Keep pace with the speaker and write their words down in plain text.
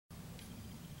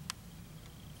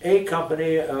A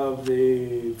Company of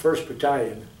the 1st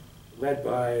Battalion, led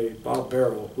by Bob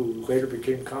Barrow, who later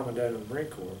became Commandant of the Marine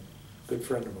Corps, a good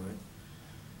friend of mine,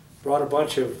 brought a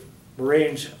bunch of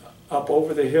Marines up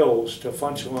over the hills to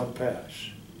Funcheon Pass.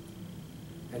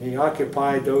 And he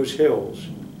occupied those hills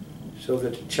so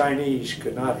that the Chinese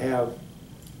could not have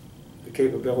the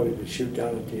capability to shoot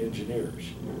down at the engineers,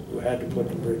 who had to put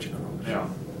the bridge across. Yeah.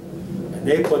 And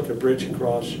they put the bridge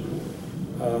across.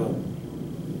 Well,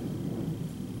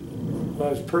 it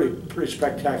was a pretty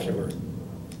spectacular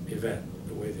event,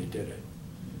 the way they did it.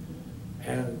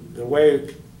 And the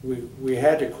way we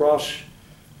had to cross,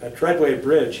 that Treadway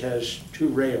Bridge has 2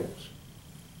 rails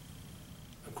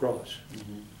across.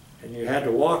 And you had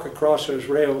to walk across those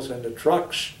rails, and the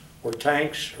trucks or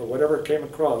tanks or whatever came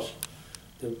across,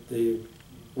 the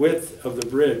width of the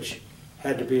bridge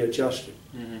had to be adjusted.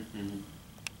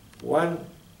 One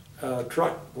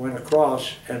truck went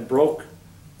across and broke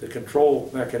the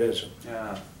control mechanism.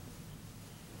 Yeah.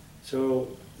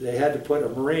 So they had to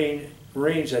put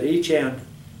Marines at each end,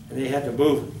 and they had to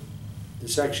move the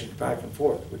sections back and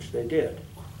forth, which they did.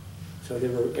 So they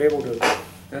were able to...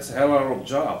 That's a hell of a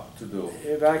job to do.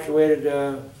 Evacuated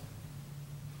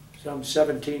some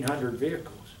 1,700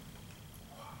 vehicles.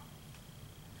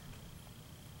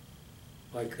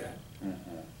 Like that.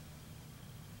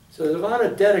 So there's a lot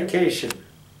of dedication,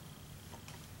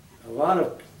 a lot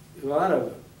of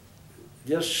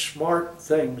just smart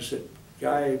things that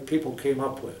people came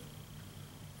up with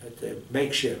at the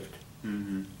makeshift.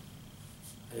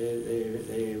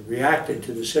 They reacted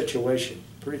to the situation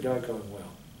pretty doggone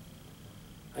well.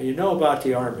 Now, you know about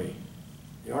the Army.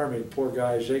 The Army, poor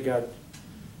guys,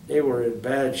 they were in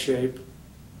bad shape.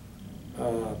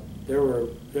 There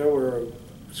were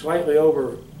slightly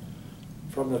over,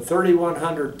 from the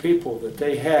 3,100 people that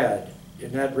they had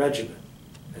in that regiment,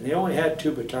 and they only had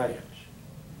 2 battalions.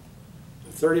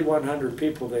 The 3,100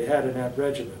 people they had in that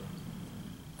regiment,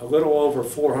 a little over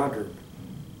 400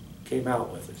 came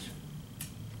out with us.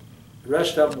 The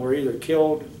rest of them were either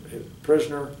killed,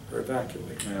 prisoner, or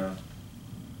evacuated. Yeah.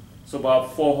 So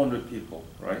about 400 people,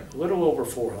 right? A little over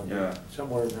 400, yeah.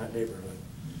 Somewhere in that neighborhood.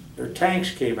 Their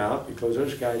tanks came out because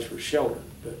those guys were sheltered,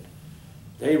 but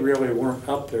they really weren't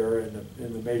up there in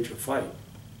the major fight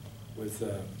with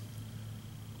the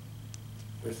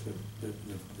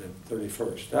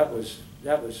 31st. That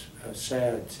was a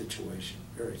sad situation,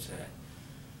 very sad.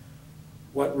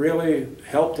 What really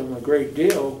helped them a great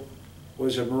deal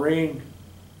was a Marine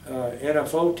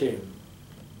NFO team,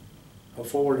 a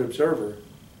forward observer,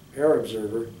 air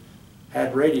observer,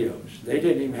 had radios. They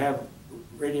didn't even have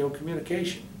radio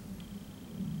communication.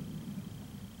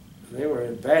 They were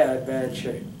in bad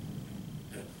shape.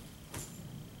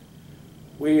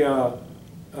 We, on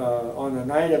the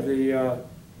night of the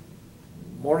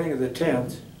morning of the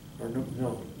 10th, or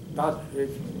no, it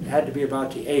had to be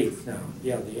about the 8th now.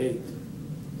 Yeah, the 8th.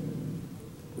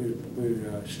 We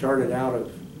started out of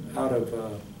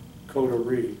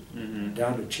Coterie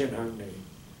down to Chinhangni.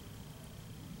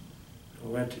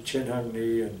 We went to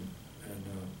Chinhangni, and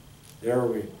there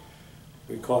we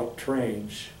caught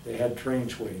trains. They had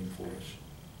trains waiting for us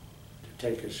to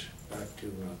take us back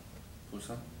to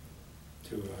Busan?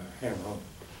 To Hamhung.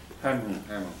 Hamhung,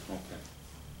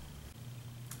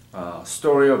 okay.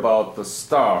 Story about the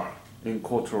star in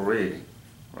Coterie,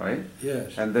 right?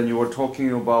 Yes. And then you were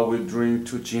talking about withdrawing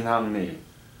to Jinhangni,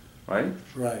 right?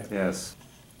 Right. Yes.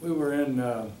 We were in,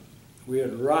 we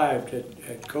had arrived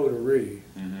at Coterie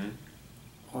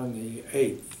on the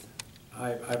 8th.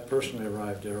 I personally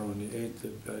arrived there on the 8th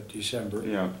of December.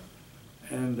 Yeah.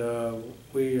 And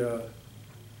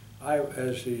I,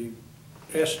 as the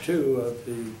S2 of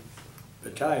the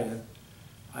battalion,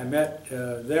 I met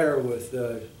there with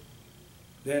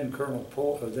then Colonel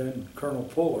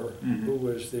Puller, who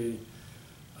was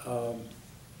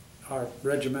our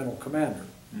regimental commander,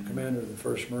 commander of the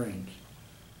 1st Marines,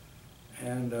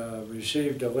 and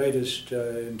received the latest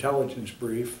intelligence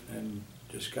brief and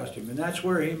discussed him. And that's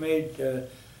where he made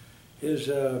his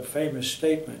famous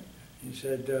statement. He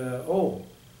said,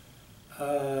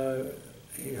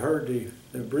 he heard the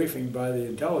briefing by the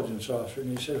intelligence officer,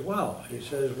 and he said, well, he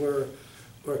says, we're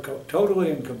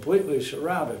totally and completely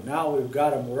surrounded. Now we've got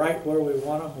them right where we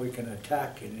want them. We can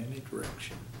attack in any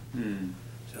direction.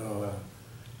 So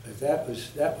that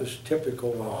was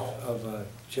typical of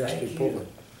Chesty Puller.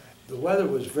 The weather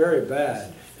was very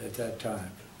bad at that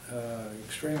time.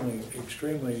 Extremely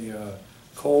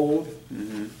cold.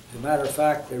 As a matter of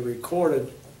fact, they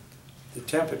recorded the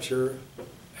temperature,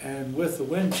 and with the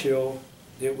wind chill,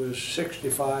 it was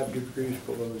 65 degrees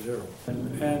below zero.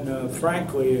 And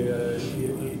frankly,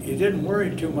 you didn't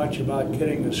worry too much about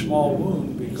getting a small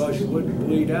wound because you wouldn't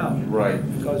bleed out. Right.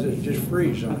 Because it just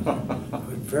freeze on you. It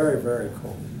was very, very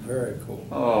cold, very cold.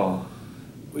 Oh.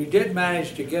 We did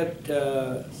manage to get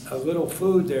a little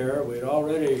food there. We'd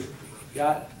already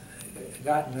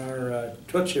gotten our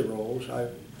Tootsie Rolls.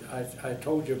 I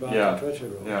told you about the Tootsie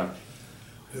Rolls. Yeah.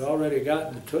 We'd already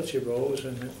gotten the Tootsie Rolls,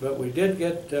 but we did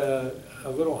get a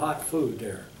little hot food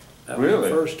there. That was Really?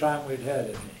 the first time we'd had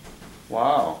it.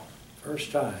 Wow.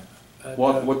 First time.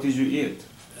 But, What did you eat?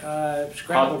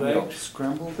 Scrambled Hot milk? eggs.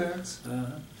 Scrambled eggs?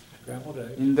 Scrambled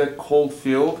eggs. In that cold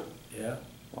field? Yeah.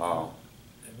 Wow.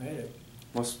 They made it.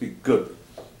 Must be good.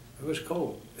 It was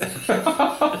cold. So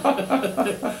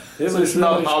it's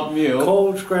not a hot meal.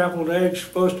 Cold scrambled eggs,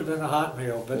 supposed to have been a hot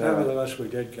meal, but Yeah. nevertheless we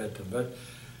did get them. But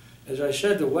as I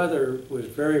said, the weather was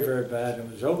very, very bad. It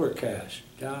was overcast,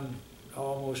 down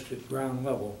almost at ground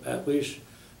level, at least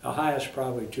the highest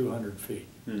probably 200 feet.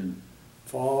 Hmm.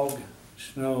 Fog,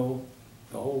 snow,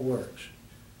 the whole works.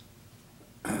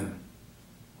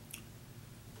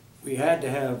 We had to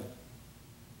have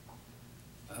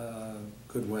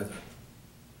good weather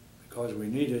because we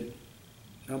needed,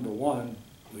 number one,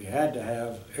 we had to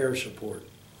have air support.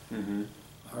 Mm-hmm.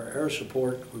 Our air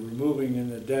support we were moving in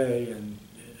the day, and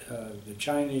the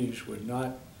Chinese would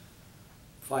not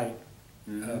fight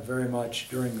very much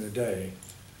during the day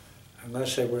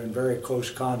unless they were in very close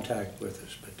contact with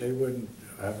us. But they wouldn't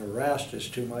have harassed us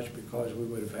too much because we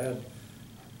would have had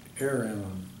air in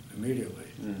them immediately.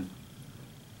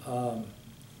 Mm.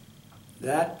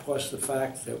 That plus the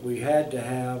fact that we had to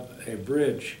have a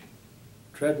bridge,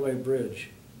 treadway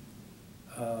bridge,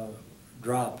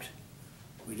 dropped.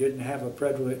 We didn't have a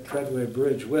treadway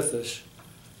bridge with us,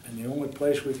 and the only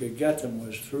place we could get them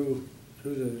was through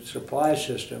the supply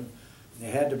system. They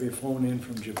had to be flown in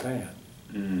from Japan,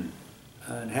 and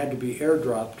had to be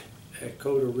airdropped at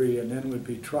Coterie, and then would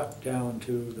be trucked down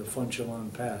to the Funchal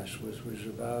Pass, which was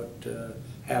about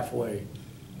halfway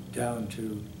down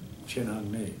to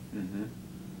Chinhangmi. Mm-hmm.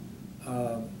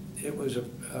 It was a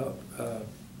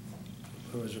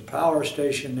power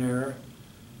station there,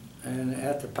 and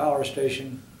at the power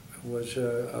station was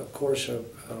of course a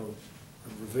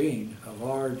ravine, a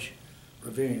large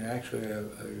ravine, actually a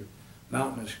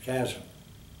mountainous chasm,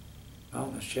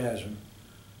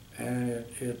 and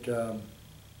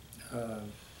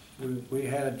we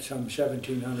had some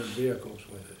 1,700 vehicles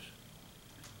with us,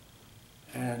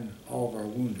 and all of our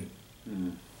wounded.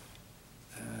 Mm.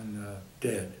 And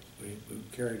dead. We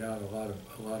carried out a lot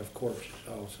of corpses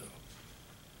also.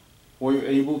 Were you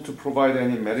able to provide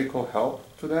any medical help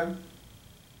to them?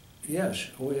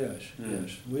 Yes, oh yes,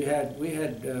 yes. We had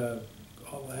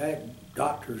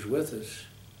doctors with us,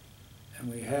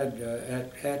 and we had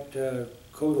at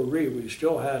Coterie we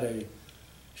still had a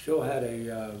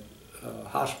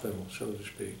hospital, so to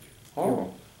speak.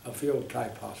 Oh, a field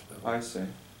type hospital. I see.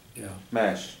 Yeah,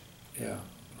 MASH. yeah,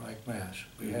 like Mass.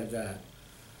 We had that.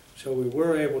 So we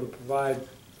were able to provide,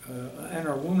 and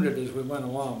our wounded as we went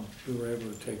along, we were able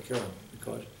to take care of them,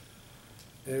 because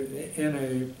in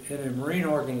a Marine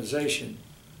organization,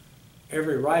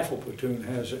 every rifle platoon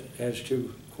has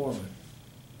two corpsmen.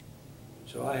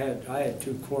 So I had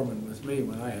two corpsmen with me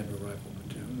when I had the rifle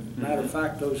platoon. As a matter of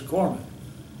fact, those corpsmen,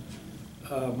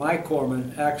 my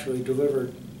corpsman actually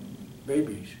delivered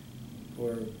babies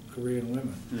for Korean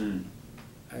women.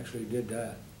 Actually did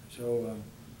that. So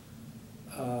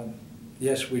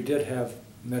yes, we did have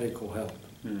medical help.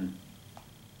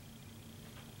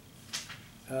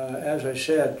 As I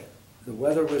said, the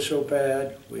weather was so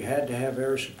bad, we had to have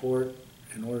air support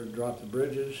in order to drop the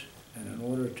bridges and in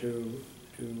order to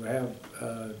have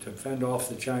to fend off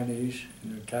the Chinese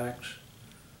and their attacks.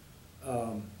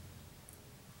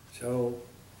 So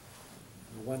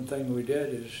the one thing we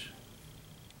did is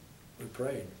we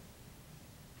prayed.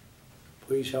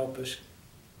 Please help us.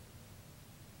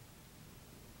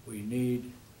 We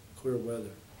need clear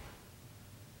weather.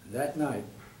 That night,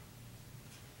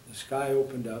 the sky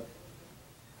opened up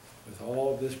with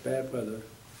all of this bad weather,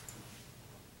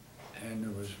 and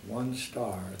there was one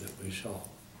star that we saw.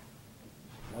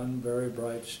 One very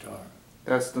bright star.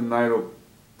 That's the night of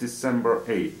December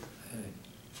 8th.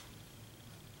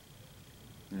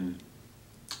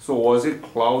 So was it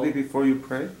cloudy before you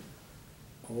prayed?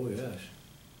 Oh yes.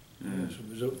 Yes, it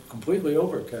was completely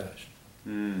overcast.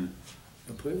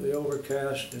 Completely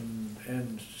overcast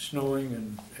and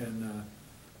snowing, and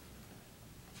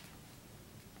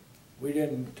we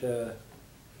didn't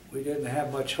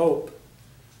have much hope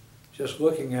just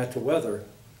looking at the weather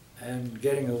and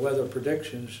getting the weather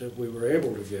predictions that we were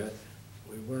able to get.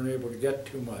 We weren't able to get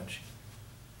too much.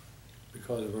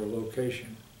 because of our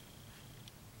location.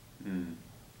 Mm.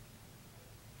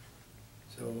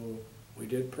 So we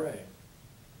did pray.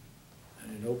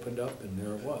 And it opened up and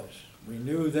there it was. We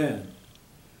knew then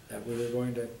that we were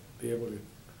going to be able to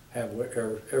have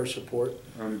air support.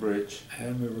 And bridge.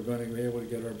 And we were going to be able to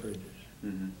get our bridges.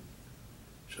 Mm-hmm.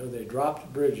 So they dropped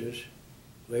the bridges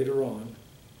later on,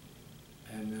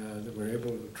 and they were able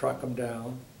to truck them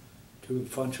down to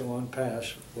Funcheon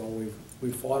Pass. Well,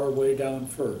 we fought our way down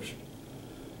first.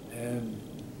 And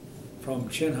from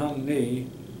Chin Ni,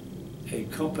 a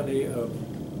company of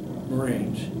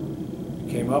Marines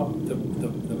came up the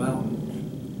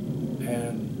mountain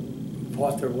and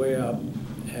fought their way up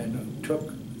and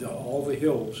took all the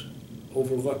hills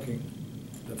overlooking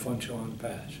the Funcheon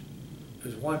Pass.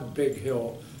 There's one big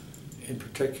hill in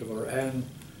particular, and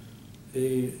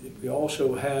we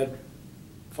also had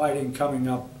fighting coming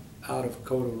up out of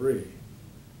Carey,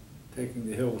 taking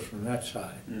the hills from that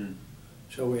side. Mm.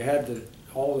 So we had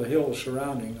all the hills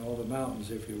surrounding, all the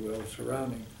mountains, if you will,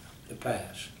 surrounding the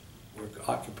pass were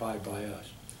occupied by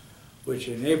us, which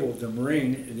enabled the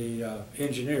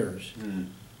engineers. Mm.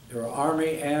 There were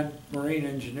Army and Marine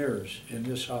engineers in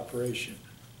this operation.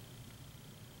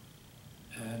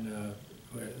 And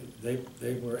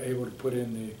they were able to put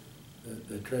in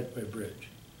the Treadway Bridge.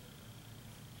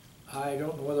 I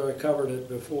don't know whether I covered it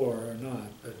before or not.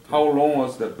 But How long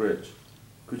was that bridge?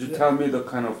 Could you tell me the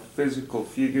kind of physical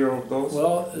figure of those?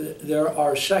 Well, there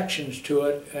are sections to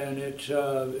it, and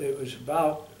it was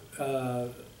about,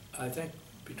 I think,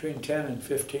 between 10 and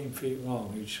 15 feet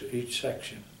long, each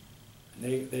section.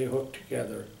 And they hooked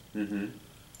together. Mm-hmm.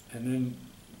 And then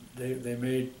they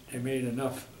made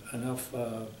enough of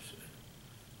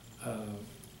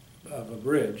a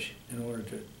bridge in order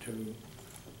to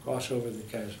cross over the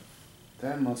chasm.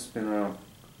 That must have been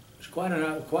It's quite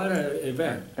an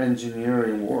event.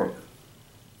 engineering work.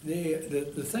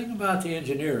 The thing about the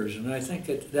engineers, and I think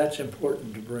that's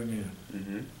important to bring in,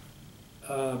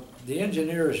 Mm-hmm. the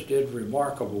engineers did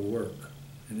remarkable work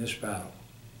in this battle.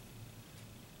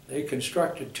 They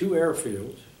constructed 2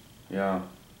 airfields, Yeah.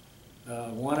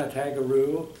 one at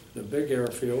Hagaroo, the big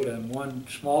airfield, and one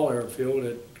small airfield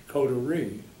at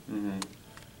Carey. Mm-hmm.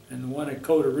 And the one at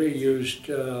Carey used,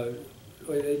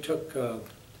 they took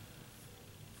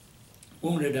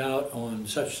wounded out on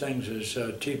such things as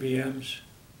TBMs,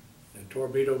 and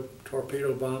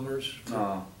torpedo bombers.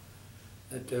 Ah.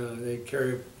 That they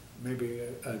carry maybe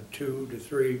 2 to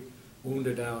 3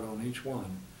 wounded out on each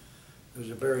one. It was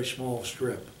a very small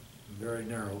strip, very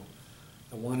narrow.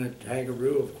 The one at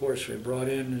Hagaroo, of course, they brought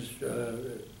in is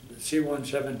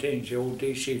C-117s, the old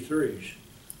DC-3s,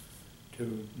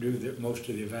 to do most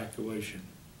of the evacuation.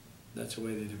 That's the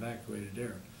way they evacuated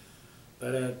there.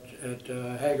 But at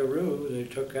Hagaroo, they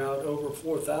took out over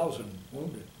 4,000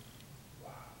 wounded.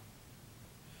 Wow.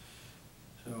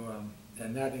 So,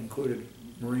 and that included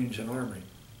Marines and Army,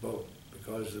 both,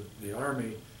 because the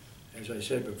Army, as I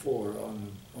said before,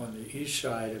 on the east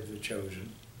side of the Changjin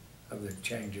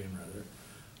rather,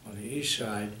 on the east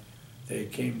side, they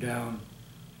came down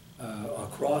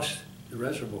across the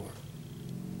reservoir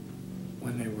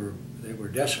when they were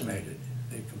decimated.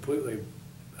 They completely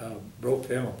broke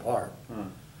them apart. Huh.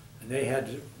 And they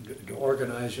had to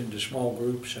organize into small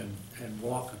groups and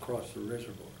walk across the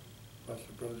reservoir, across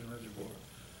the frozen reservoir.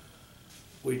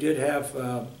 We did have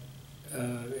a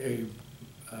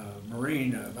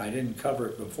Marine, I didn't cover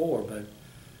it before, but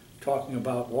talking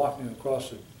about walking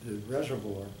across the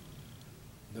reservoir,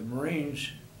 the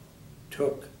Marines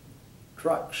took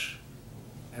trucks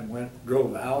and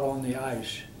drove out on the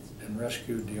ice and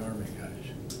rescued the Army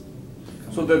guys.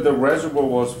 So that the reservoir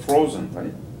was frozen,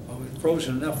 right? Well, it was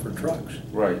frozen enough for trucks.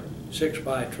 Right.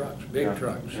 6x trucks, big Yeah,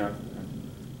 trucks. Yeah.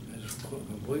 It was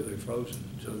completely frozen.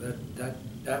 So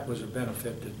that was a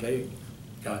benefit that they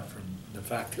got from the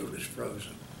fact that it was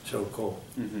frozen, so cold.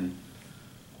 Mm-hmm.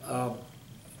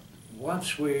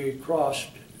 Once we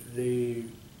crossed the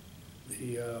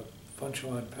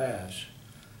Funcheon Pass,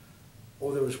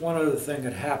 well, there was one other thing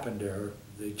that happened there.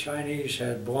 The Chinese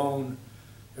had blown,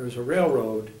 there was a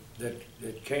railroad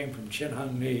that came from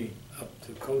Chin Ni up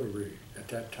to Carey at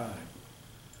that time.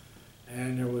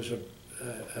 And there was a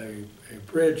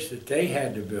bridge that they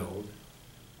had to build.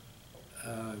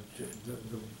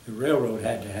 The railroad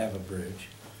had to have a bridge.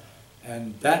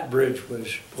 And that bridge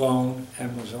was blown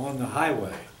and was on the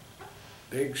highway.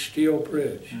 Big steel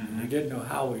bridge. Mm-hmm. And we didn't know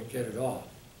how we'd get it off.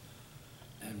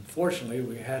 And fortunately,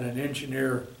 we had an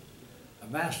engineer, a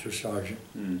master sergeant,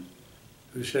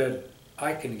 who said,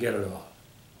 I can get it off.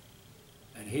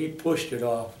 And he pushed it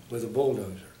off with a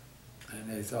bulldozer. And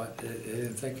they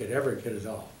didn't think they'd ever get it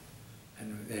off.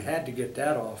 And they had to get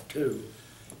that off too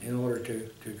in order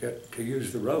to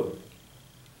use the road,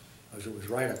 because it was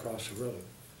right across the road.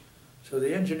 So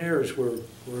the engineers were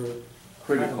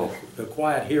Critical. kind of the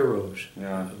quiet heroes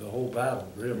Yeah. of the whole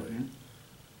battle, really. Mhm.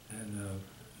 And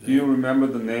Do you remember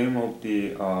the name of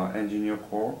the engineer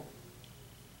corps?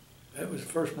 it was the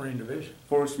First Marine Division.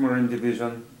 1st Marine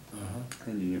Division Uh-huh.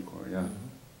 Engineer Corps, yeah.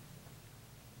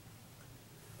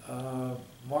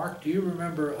 Mark, do you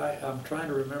remember, I'm trying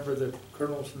to remember the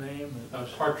colonel's name.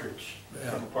 Partridge, Yeah.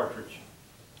 Colonel Partridge.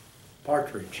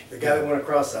 Partridge. The guy that went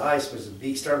across the ice was a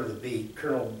B, started with a B,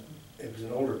 Colonel, it was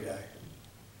an older guy.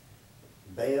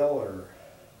 Bale or,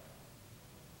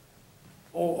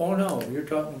 Oh no, you're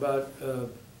talking about,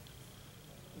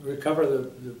 recover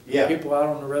the Yeah. people out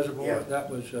on the reservoir? Yeah. That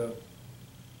was, oh.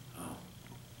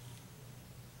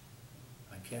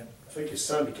 I can't, I think his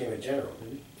son became a general,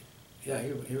 didn't he? yeah,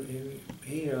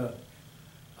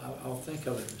 I'll think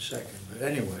of it in a second, but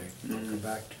anyway, I'll come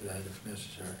back to that if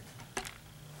necessary.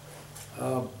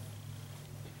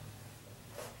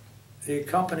 The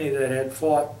company that had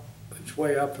fought its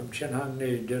way up from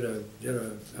Chinhangni did a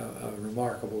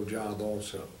remarkable job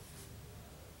also.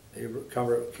 They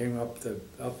came up the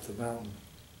mountain,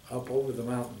 up over the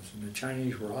mountains, and the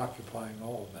Chinese were occupying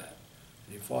all of that.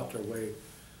 They fought their way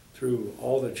through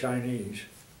all the Chinese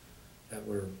that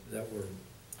were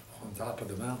on top of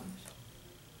the mountains.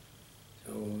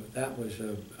 So that was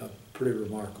a pretty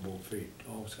remarkable feat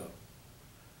also.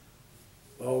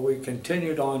 Well, we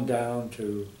continued on down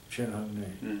to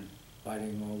Chinhangni,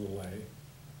 fighting all the way.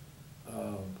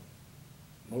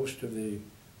 Most of the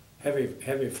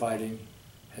heavy fighting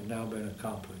had now been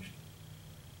accomplished.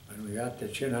 When we got to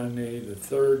Chinhangni, the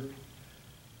 3rd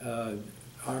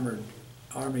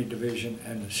Army Division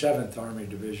and the 7th Army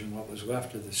Division, what was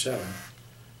left of the 7th,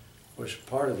 was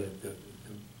part of it.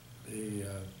 The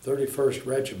 31st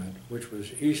Regiment, which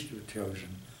was east of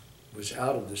Tiozhon, was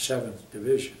out of the 7th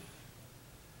Division.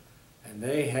 And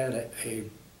they had a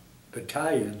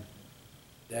battalion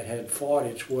that had fought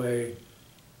its way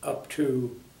up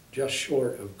to just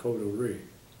short of Kodori,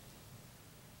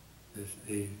 the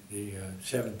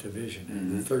 7th Division,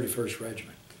 and the 31st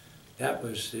Regiment. That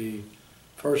was the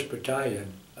 1st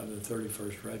Battalion of the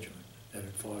 31st Regiment that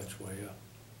had fought its way up.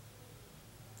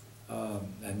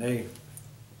 And they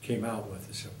came out with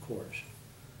us, of course.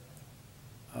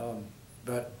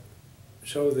 But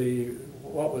so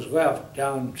what was left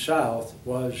down south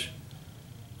was,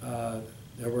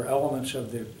 there were elements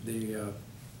of the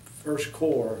First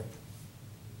Corps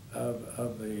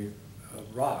of the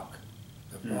ROC,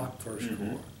 the ROC First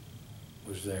Corps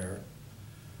was there.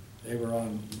 They were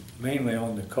mainly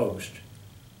on the coast.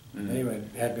 They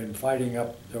had been fighting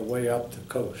their way up the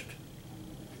coast.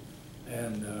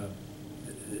 And,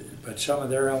 but some of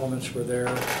their elements were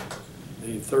there,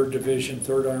 the 3rd Division,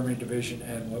 3rd Army Division,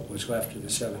 and what was left of the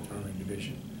 7th Army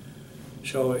Division.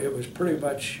 So it was pretty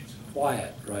much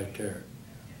quiet right there.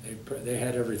 They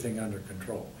had everything under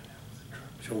control.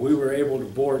 So we were able to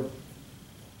board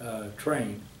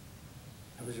train.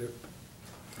 It was,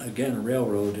 again, a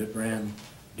railroad that ran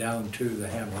down to the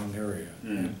Hamhung area,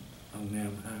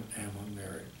 Hamhung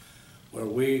area, where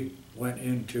we went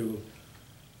into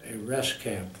a rest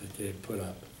camp that they had put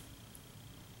up.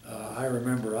 I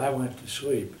remember I went to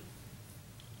sleep,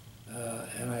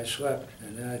 and I slept,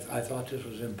 and I thought this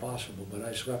was impossible, but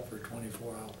I slept for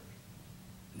 24 hours,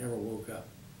 never woke up.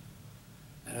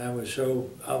 And I was so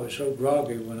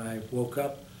groggy when I woke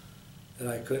up that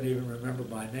I couldn't even remember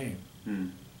my name.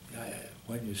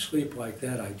 When you sleep like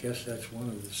that, I guess that's one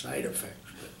of the side effects.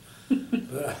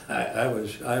 But I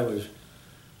was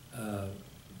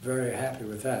very happy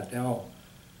with that. Now,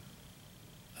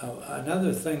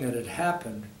 another thing that had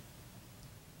happened,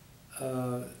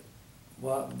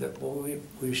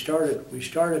 we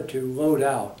started to load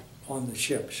out on the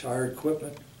ships. Our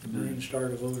equipment, the Marines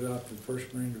started to load out the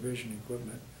 1st Marine Division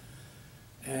equipment,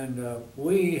 and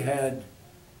we had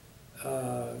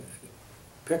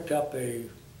picked up a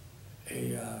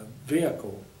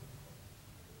vehicle,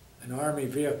 an Army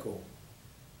vehicle.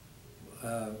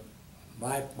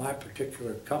 My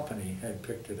particular company had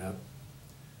picked it up,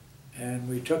 and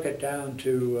we took it down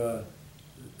to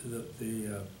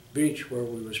the beach where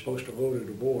we were supposed to load it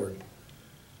aboard.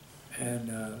 And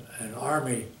an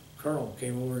Army colonel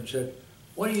came over and said,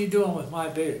 "What are you doing with my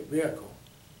vehicle?"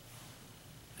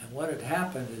 And what had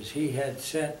happened is he had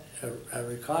sent a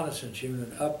reconnaissance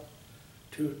unit up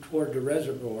toward the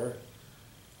reservoir,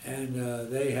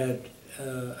 and they had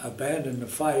abandoned the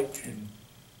fight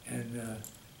and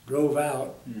drove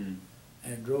out,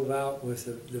 and drove out with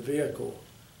the vehicle,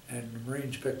 and the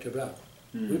Marines picked it up.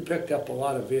 We picked up a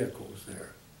lot of vehicles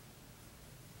there,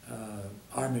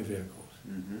 Army vehicles.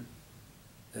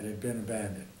 that had been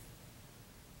abandoned.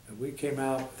 And we came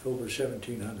out with over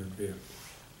 1,700 vehicles.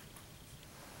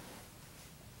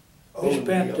 We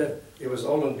spent, It was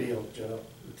Olin Beal, Joe,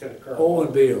 Lieutenant Colonel.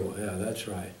 Owen Beal, yeah, that's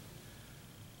right.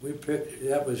 We picked,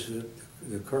 that was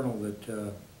the colonel that,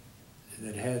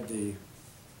 that had the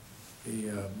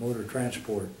motor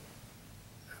transport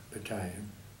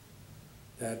battalion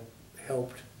that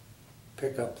helped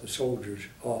pick up the soldiers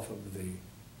off of the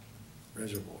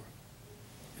reservoir.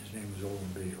 His name was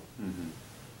Owen Beal. Mm-hmm.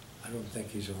 I don't think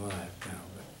he's alive now,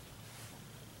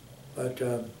 but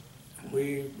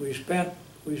we spent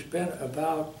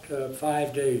about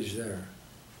 5 days there,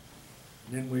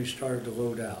 and then we started to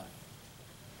load out.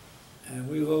 And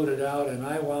we loaded out, and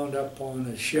I wound up on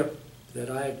a ship that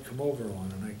I had come over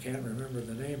on, and I can't remember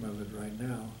the name of it right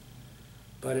now.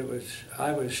 But it was,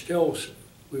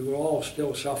 we were all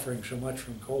still suffering so much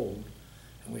from cold,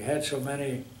 and we had so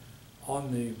many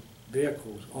on the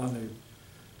vehicles, on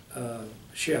the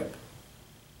ship,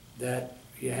 that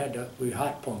we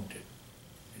hot bunked it.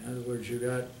 In other words, you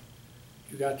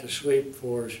got to sleep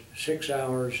for 6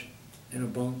 hours in a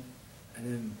bunk, and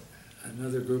then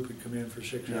another group would come in for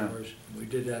 6 hours, and we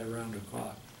did that around the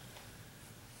clock.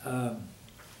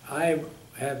 I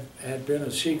had been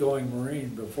a seagoing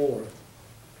Marine before,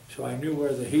 so I knew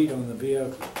where the heat on the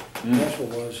vessel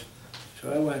was.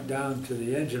 So I went down to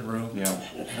the engine room,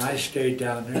 and I stayed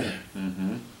down there.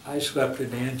 Mm-hmm. I slept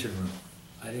in the engine room.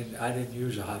 I didn't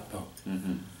use a hot bunk.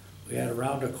 Mm-hmm. We had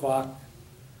around the clock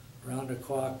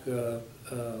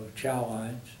chow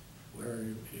lines where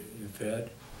you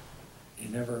fed.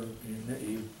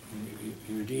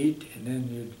 You'd eat, and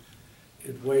then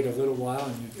you'd wait a little while,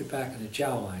 and you'd get back in the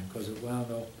chow line because it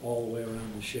wound up all the way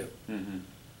around the ship. Mm-hmm.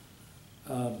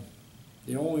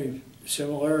 The only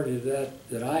similarity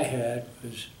that I had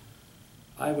was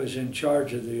I was in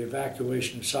charge of the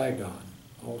evacuation of Saigon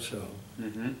also,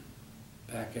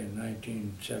 back in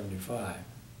 1975,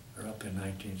 or up in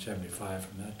 1975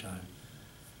 from that time.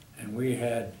 And we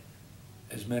had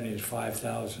as many as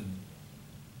 5,000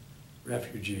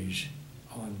 refugees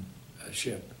on a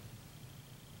ship.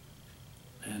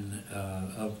 And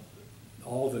of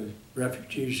all the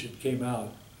refugees that came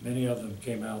out, many of them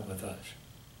came out with us.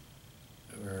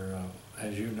 There were,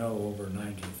 as you know, over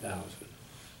 90,000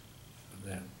 of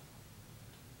them.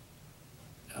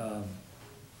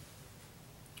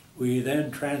 We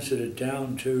then transited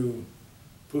down to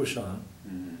Busan,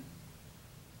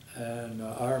 and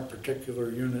our particular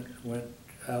unit went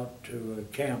out to a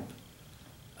camp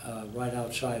right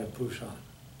outside of Busan.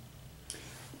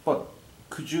 But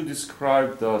could you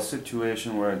describe the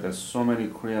situation where there's so many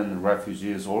Korean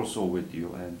refugees also with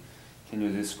you, and can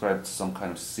you describe some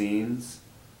kind of scenes?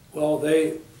 Well,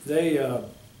 they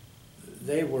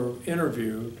were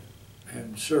interviewed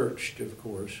and searched, of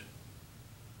course.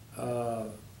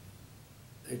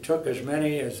 They took as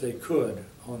many as they could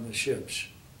on the ships,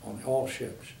 on all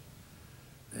ships.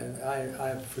 And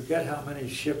I forget how many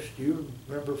ships. Do you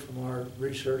remember from our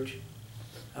research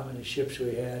how many ships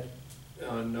we had?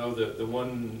 No, the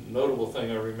one notable thing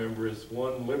I remember is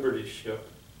one Liberty ship,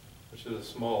 which is a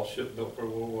small ship built for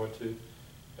World War II,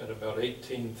 had about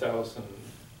 18,000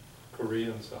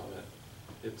 Koreans on it.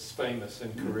 It's famous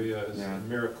in Korea as a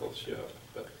miracle ship,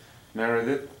 but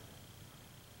Meredith?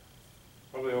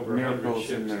 probably over 100 Miracles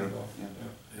ships. in In there. all.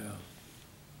 Yeah.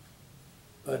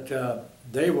 But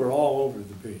they were all over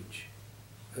the beach.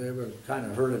 They were kind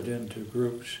of herded into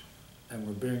groups and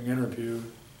were being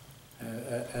interviewed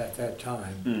at that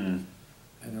time. Mm.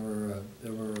 And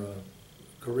there were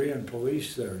Korean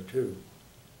police there too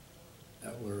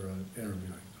that were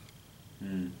interviewing them.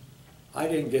 Mm. I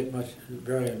didn't get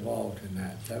very involved in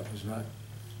that. That was not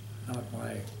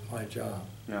my job.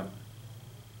 Yeah.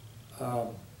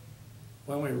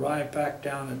 When we arrived back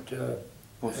down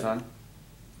Busan?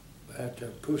 at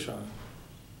Busan,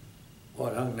 well,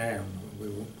 at Hungnam, we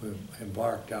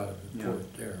embarked out of the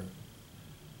port there.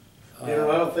 You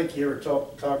know, I don't think you ever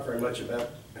talk very much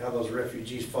about how those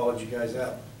refugees followed you guys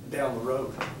out down the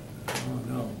road. Oh,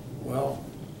 no. Well,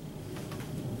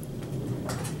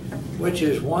 which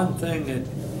is one thing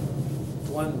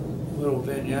one little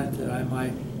vignette that I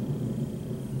might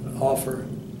offer.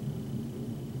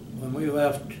 When we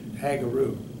left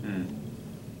Hagaru,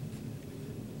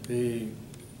 the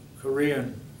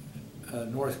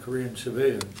North Korean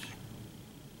civilians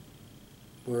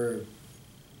were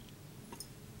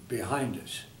behind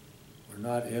us. Were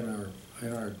not in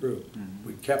our group.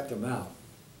 We kept them out.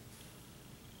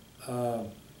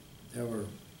 There were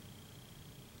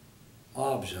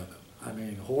mobs of them. I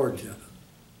mean, hordes of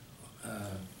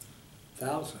them.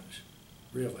 Thousands,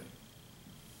 really.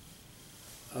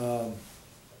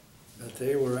 that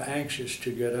they were anxious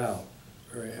to get out,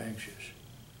 very anxious.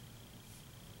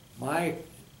 My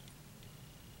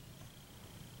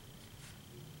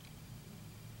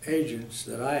agents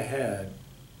that I had,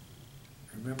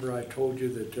 remember I told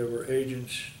you that there were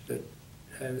agents that,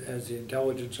 as the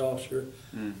intelligence officer,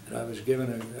 that I was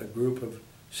given a group of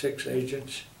 6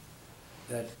 agents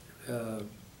that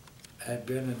had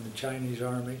been in the Chinese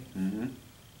army. Mm-hmm.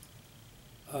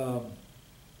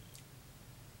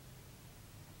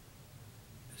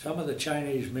 Some of the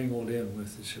Chinese mingled in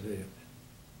with the civilians,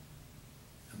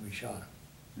 and we shot them.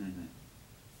 Mm-hmm.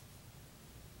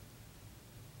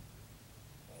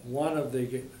 One of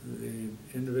the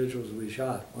individuals we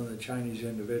shot, one of the Chinese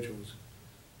individuals,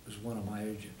 was one of my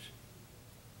agents.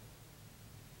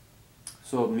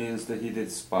 So it means that he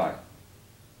did spy.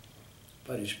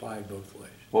 But he spied both ways.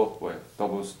 Both ways,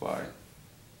 double spy.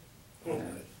 Yeah.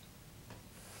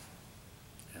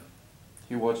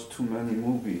 He watched too many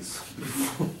movies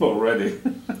already.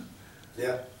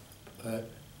 Yeah. But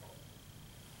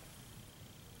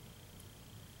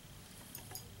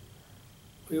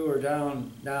we were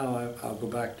down, now I'll go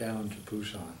back down to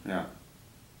Busan, Yeah.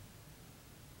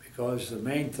 because the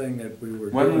main thing that we were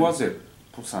When doing... was it?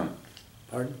 Busan.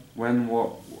 Pardon? When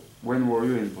were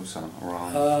you in Busan?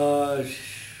 Around?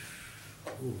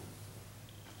 Ooh.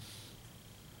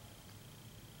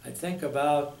 I think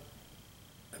about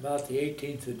the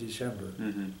 18th of December.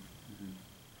 Mm-hmm.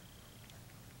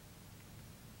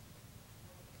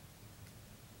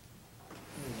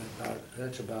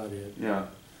 That's about it. Yeah.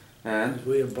 And As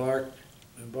we embarked,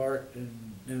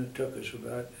 and then it took us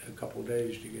about a couple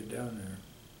days to get down there.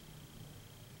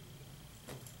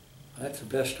 That's the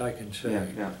best I can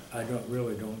say. yeah. I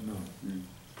really don't know.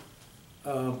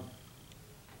 Mm.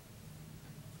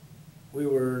 We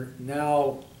were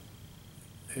now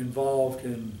involved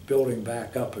in building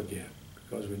back up again,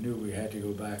 because we knew we had to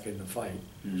go back in the fight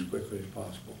as quickly as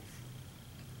possible.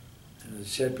 And as I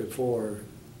said before,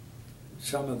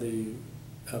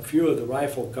 a few of the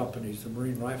rifle companies, the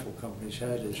Marine rifle companies,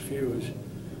 had as few as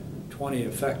 20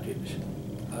 effectives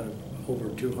out of over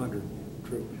 200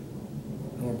 troops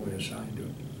normally assigned to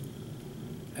it.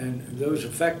 And those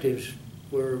effectives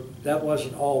that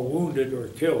wasn't all wounded or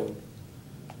killed.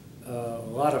 A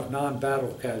lot of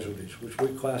non-battle casualties, which we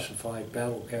classified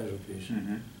battle casualties.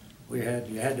 Mm-hmm. You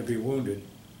had to be wounded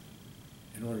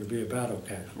in order to be a battle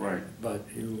casualty. Right. But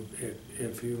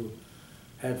if you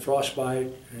had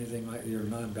frostbite, anything like, you're a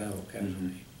non-battle casualty.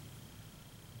 Mm-hmm.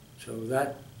 So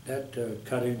that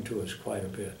cut into us quite a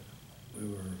bit.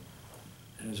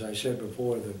 And as I said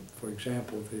before, for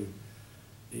example,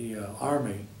 the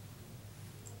Army,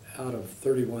 out of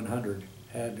 3,100,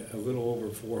 had a little over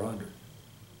 400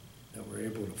 that were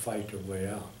able to fight their way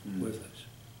out with us.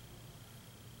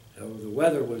 So the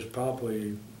weather was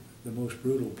probably the most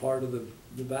brutal part of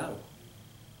the battle,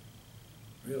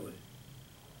 really.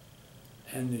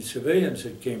 And the civilians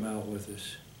that came out with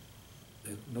us,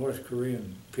 the North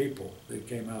Korean people that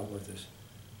came out with us,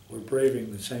 were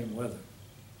braving the same weather.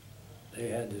 They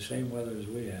had the same weather as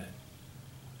we had.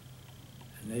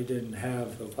 And they didn't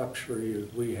have the luxury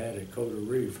that we had at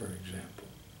Coterie, for example.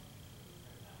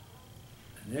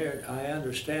 And I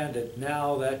understand that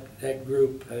now that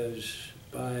group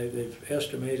they've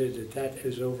estimated that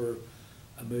is over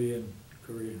 1 million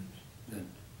Koreans.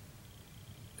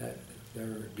 That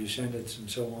their descendants and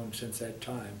so on since that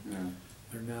time. Yeah.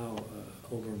 There are now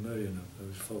over 1 million of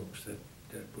those folks that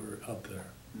were up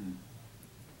there,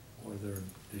 or their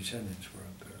descendants were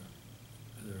up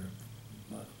there, their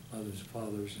mothers,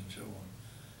 fathers, and so on.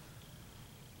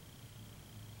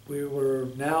 We were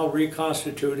now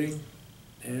reconstituting,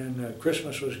 and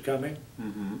Christmas was coming,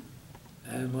 Mm-hmm.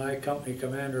 and my company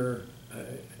commander,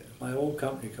 my old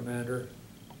company commander,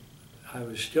 I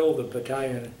was still the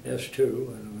battalion S2,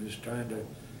 and I was trying to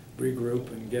regroup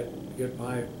and get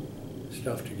my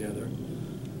stuff together.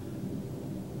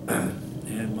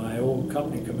 And my old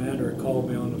company commander called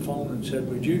me on the phone and said,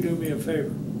 "Would you do me a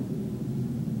favor?"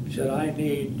 He said, "I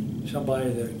need somebody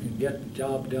that can get the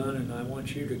job done, and I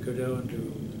want you to go down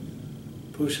to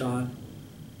Busan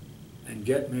and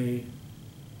get me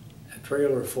a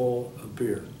trailer full of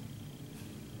beer,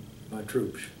 my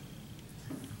troops."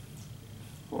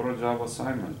 What a job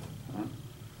assignment, huh?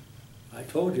 I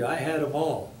told you, I had them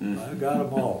all. I got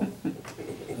them all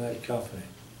in that company.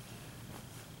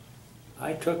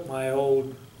 I took my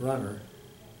old runner,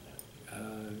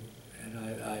 and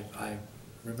I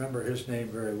remember his name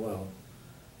very well.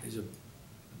 He's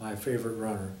my favorite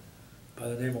runner, by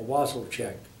the name of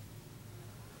Wazelchek.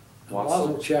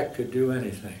 Wazelchek could do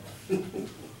anything.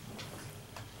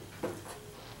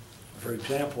 For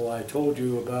example, I told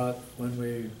you about when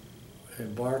we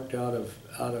embarked out of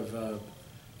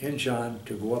Incheon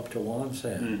to go up to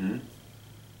Wonsan. Mm-hmm.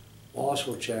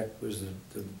 Wasilchek was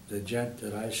the gent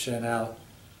that I sent out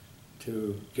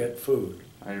to get food.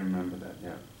 I remember that,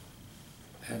 yeah.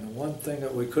 And the one thing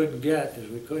that we couldn't get is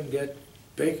we couldn't get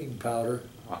baking powder,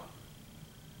 Ah.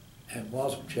 and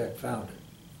Wasilchek found it.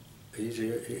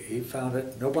 He found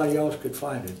it, nobody else could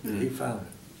find it, but he found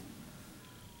it.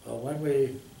 Well, when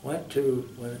we went to,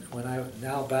 when I,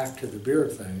 now back to the beer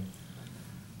thing,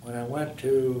 when I went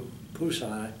to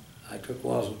Busan, I took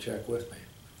Wasilchek with me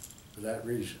for that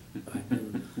reason. I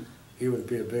knew he would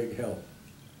be a big help.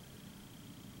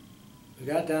 We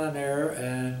got down there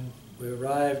and we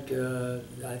arrived,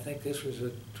 I think this was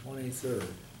the 23rd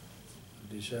of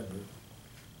December.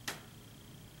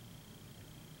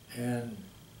 And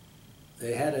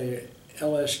they had a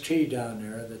LST down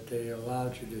there that they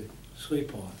allowed you to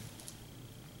sleep on.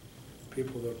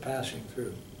 People that were passing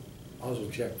through.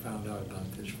 Wasilchek found out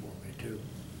about this for me too.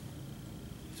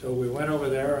 So we went over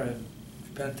there and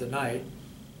spent the night.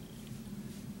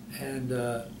 And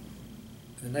the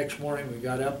next morning we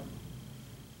got up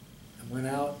and went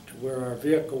out to where our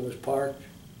vehicle was parked,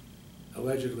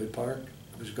 allegedly parked.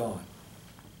 It was gone.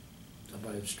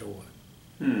 Somebody had stolen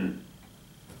it. Hmm.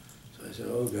 So I said,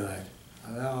 oh God,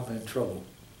 now I'm in trouble.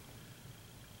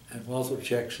 And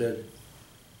Wasilchek said,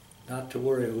 not to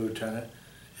worry, Lieutenant,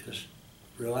 just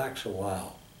relax a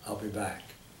while, I'll be back.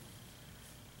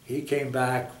 He came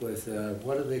back with,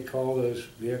 what do they call those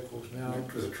vehicles now?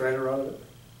 Was a trailer on it?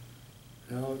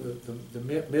 No, the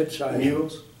mid-size.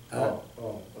 Mules? Huh?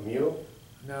 Oh, a mule?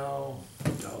 No,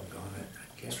 doggone it,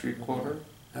 I can't. Three-quarter?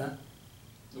 Huh?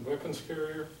 The weapons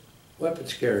carrier,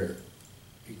 Weapons carrier.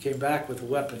 He came back with a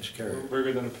weapons carrier.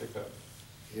 bigger than a pickup.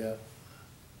 Yeah.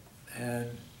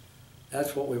 And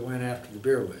that's what we went after the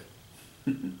beer with.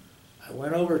 I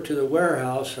went over to the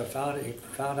warehouse. He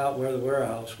found out where the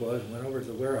warehouse was, went over to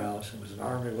the warehouse. It was an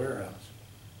Army warehouse.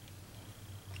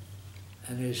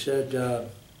 And he said,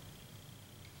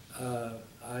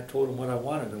 I told him what I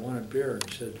wanted. I wanted beer. And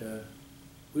he said,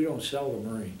 we don't sell to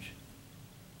Marines.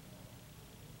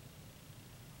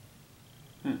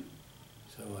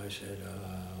 So I said,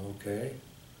 okay.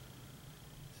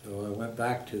 So I went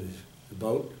back to the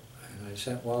boat and I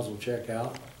sent Wasilchek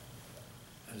out.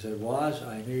 I said, Waz,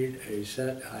 I need a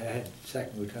set, I had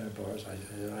second lieutenant bars, I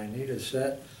said, I need a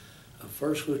set of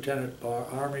first lieutenant bar,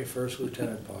 Army first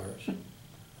lieutenant bars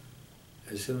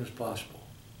as soon as possible.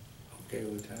 Okay,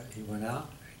 Lieutenant. He went out,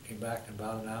 he came back in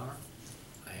about an hour.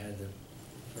 I had the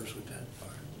first lieutenant bar.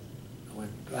 I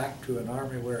went back to an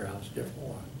Army warehouse, different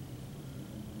one.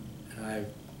 And I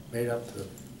made up the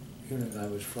unit I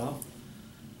was from,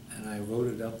 and I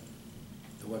loaded up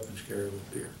the weapons carrier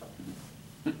with beer.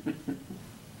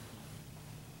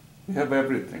 You have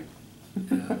everything.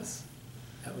 Yes.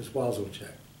 That was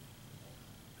Wasilchek.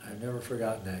 I've never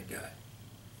forgotten that guy.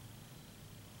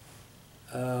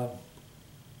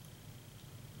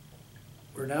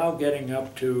 We're now getting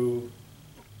up to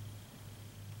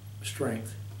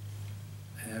strength,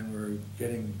 and we're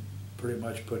getting pretty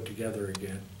much put together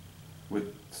again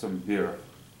With some beer.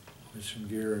 with some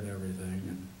gear and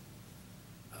everything.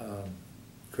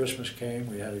 Christmas came,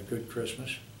 we had a good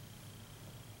Christmas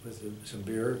with some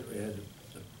beer. We had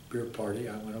a beer party.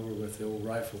 I went over with the old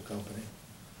rifle company.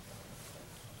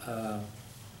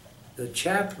 The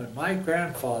chaplain, my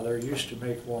grandfather used to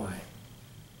make wine.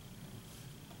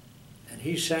 And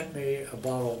he sent me a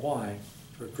bottle of wine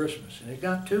for Christmas, and it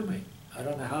got to me. I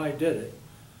don't know how he did it,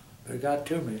 but it got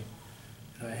to me.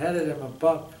 And I had it in my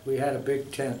bunk. We had a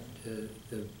big tent. The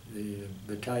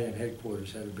battalion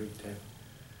headquarters had a big tent.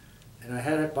 And I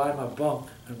had it by my bunk,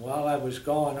 and while I was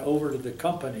gone over to the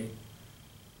company,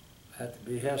 at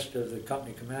the behest of the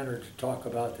company commander to talk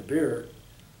about the beer,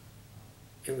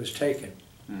 it was taken.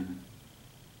 Mm-hmm.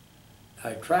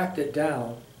 I tracked it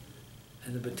down,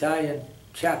 and the battalion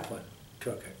chaplain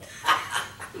took it.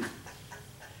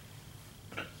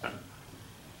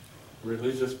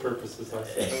 Religious purposes, I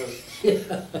suppose.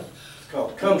 It's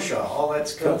called Cumshaw, all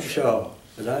that's Come Cumshaw.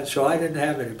 show. So I didn't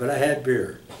have any, but I had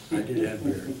beer. I did have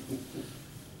beer.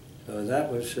 So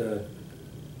that was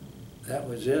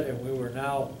it, and we were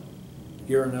now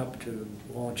gearing up to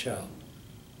launch out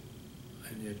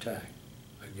in the attack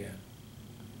again.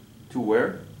 To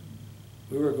where?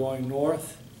 We were going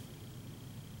north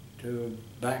to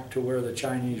back to where the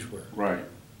Chinese were, Right.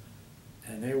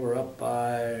 and they were up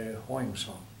by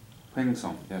Hoingsong,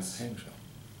 Hengsong, yes. Hoingsong,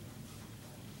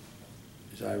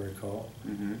 as I recall.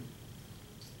 Mm-hmm.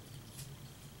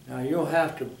 Now you'll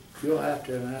have to,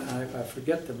 and I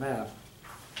forget the map.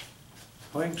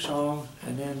 Hoingsong,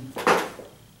 and then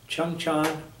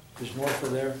Chungcheon is north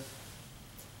of there.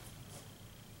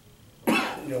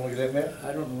 You don't look at that map?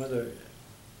 I don't know whether,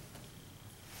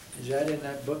 is that in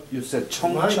that book? You said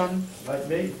Cheongcheon? Might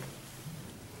be.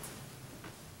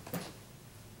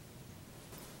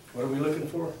 What are we looking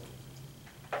for?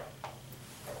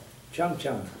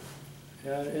 Changchun.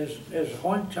 Is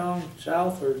Huangchang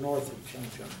south or north of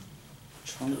Changchun?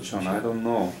 Cheongcheon, I don't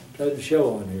know. Doesn't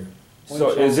show on here.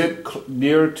 So Huangchang- is it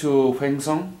near to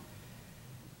Hwangsong?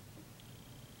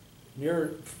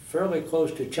 Near, fairly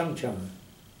close to Changchun.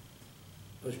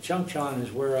 Because Changchun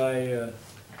is where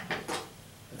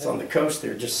It's on the coast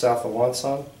there, just south of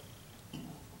Wonsan.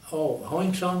 oh,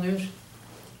 Huangsong is?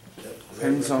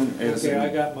 Hwangsong is Okay, I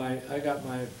in, got my,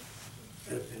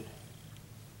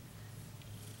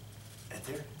 Right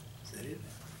there? Is that it?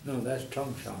 no, that's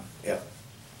Chongchang. Yeah.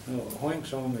 No,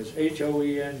 Huangsong is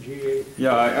Hoenga.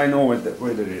 yeah, I know where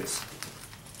that is.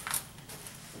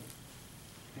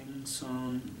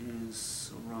 Hwangsong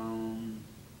is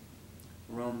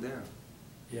around there.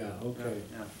 Yeah, okay,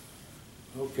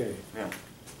 Yeah. okay. Yeah.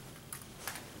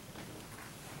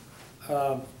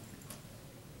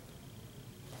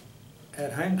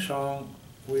 At Hangsong,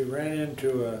 we ran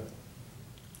into a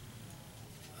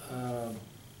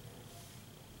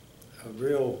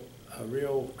real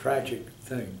tragic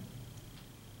thing.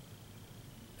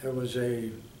 There was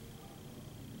a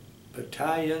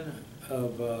battalion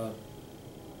of,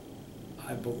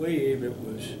 I believe it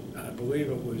was a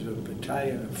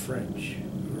battalion of French,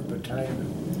 or a battalion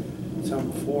of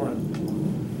some foreign,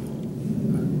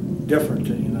 different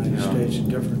in the United Yeah. States and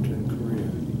different in Korea,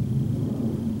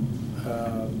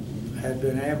 had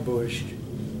been ambushed,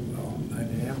 and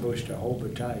they ambushed a whole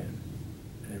battalion,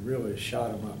 and it really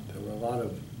shot them up. There were a lot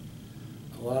of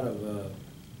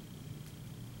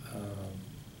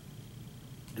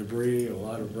debris, a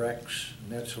lot of wrecks,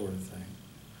 and that sort of thing.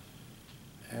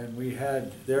 And we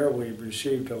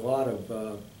received a lot of,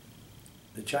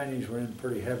 the Chinese were in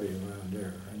pretty heavy around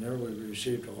there, and there we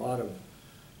received a lot of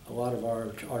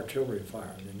our artillery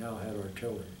fire. They now had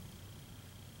artillery.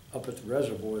 Up at the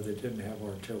reservoir, they didn't have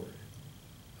artillery.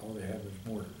 All they had was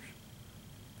mortars.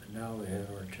 But now they had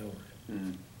artillery.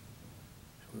 Mm.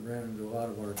 So we ran into a lot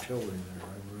of artillery there,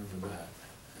 I remember that.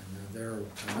 And they're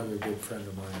another good friend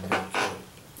of mine there too.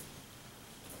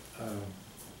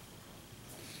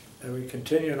 And we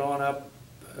continued on up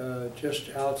just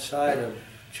outside of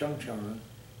Chongcheng,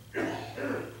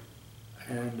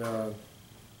 and there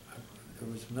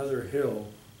was another hill,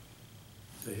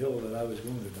 the hill that I was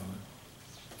wounded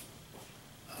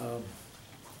on.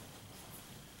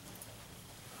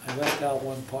 I left out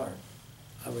one part.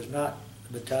 I was not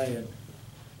battalion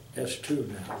S2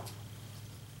 now.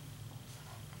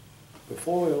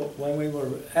 Before we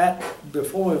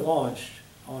launched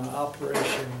on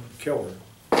Operation Killer,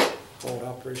 called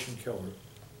Operation Killer,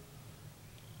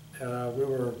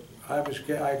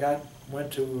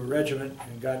 went to a regiment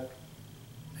and got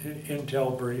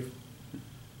intel brief,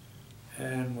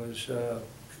 and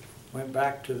went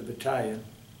back to the battalion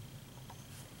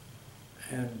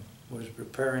and was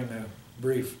preparing a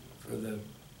brief for the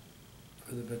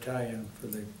battalion, for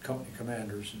the company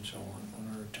commanders and so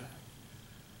on our attack.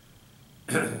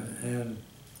 And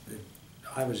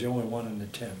I was the only one in the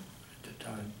tent at the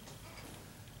time.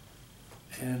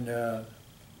 And I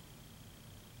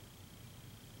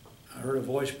heard a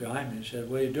voice behind me and said,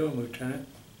 "What are you doing, Lieutenant?"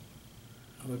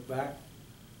 I looked back,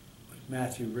 it was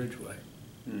Matthew Ridgway,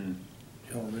 Mm.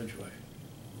 General Ridgway.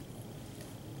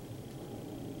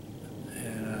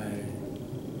 And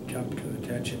I jumped to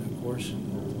attention, of course,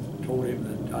 and told him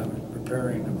that I was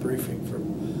preparing a briefing for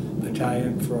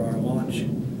battalion for our launch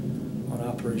on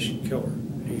Operation Killer.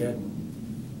 He had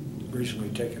recently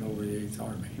taken over the 8th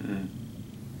Army. Mm.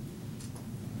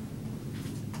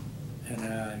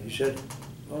 And he said,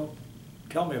 "Well,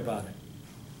 tell me about it."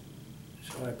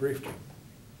 So I briefed him.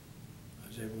 I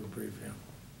was able to brief him.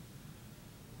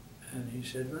 And he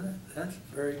said, "Well, that's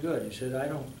very good." He said, I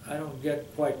don't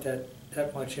get quite that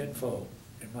much info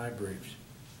in my briefs."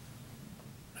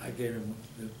 I gave him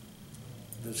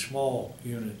the small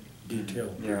unit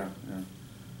detail. Yeah, yeah.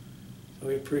 So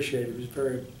he appreciated it. He was a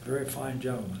very, very fine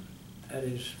gentleman. Had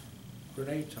his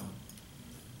grenades on.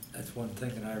 That's one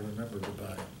thing that I remembered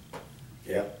about him.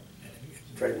 Yeah.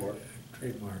 Trademark.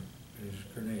 Trademark, his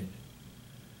grenades.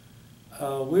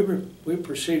 We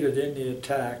proceeded in the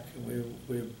attack.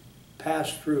 We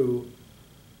passed through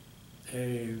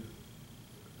a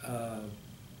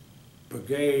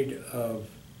brigade of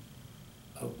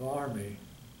Army.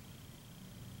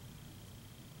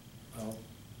 Well,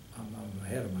 I'm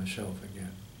ahead of myself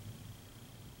again.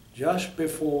 Just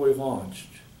before we launched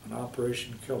on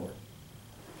Operation Killer,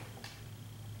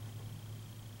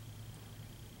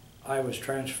 I was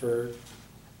transferred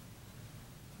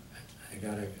They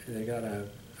got a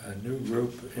new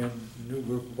group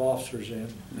of officers in.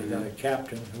 They got a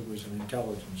captain who was an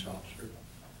intelligence officer.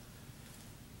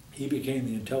 He became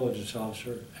the intelligence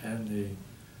officer, and the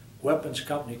weapons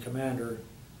company commander,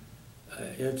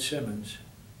 Ed Simmons,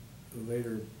 who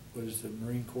later was the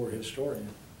Marine Corps historian,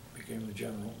 became the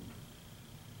general,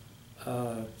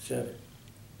 said,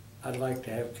 "I'd like to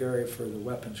have Carey for the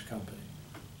weapons company.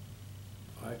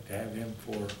 I'd like to have him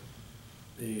for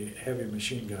the heavy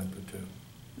machine gun platoon."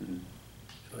 Mm-hmm.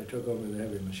 So I took over the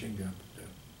heavy machine gun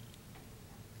platoon.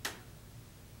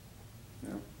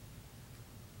 Yeah.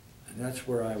 And that's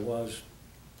where I was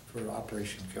for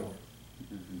Operation Killer.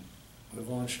 Mm-hmm. We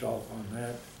launched off on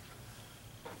that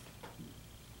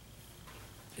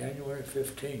January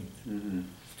 15th. Mm-hmm.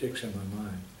 Sticks in my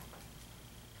mind.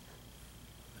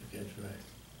 I guess right.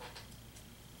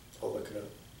 I'll look it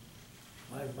up.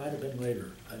 Might have been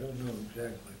later. I don't know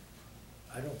exactly.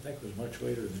 I don't think it was much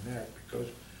later than that because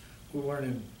we weren't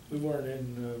in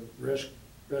rest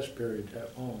period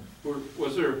that long.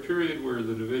 Was there a period where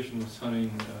the division was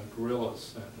hunting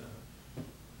guerrillas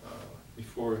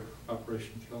before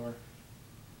Operation Killer?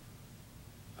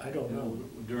 I don't know.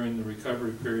 During the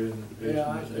recovery period in the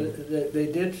division? Yeah, they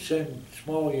did send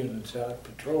small units out,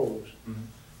 patrols, Mhm.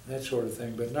 that sort of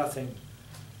thing, but nothing,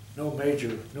 no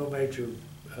major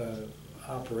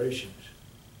operations.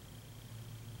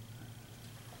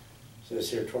 So this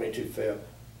here, 22 Feb.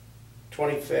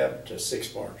 20 Feb to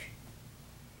 6 March.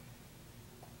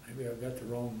 Maybe I've got the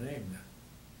wrong name then.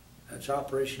 That's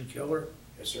Operation Killer?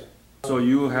 Yes, sir. So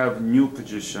you have new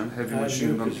position, heavy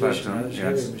machine gun Position, platoon. that's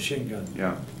Yes. heavy machine gun.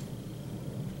 Yeah.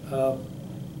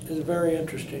 It's a very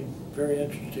interesting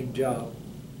job.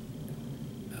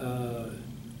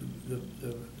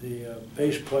 The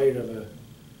base plate of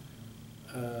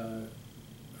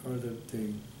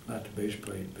not the base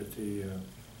plate, but the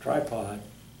tripod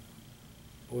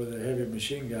or the heavy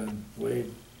machine gun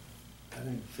weighed, I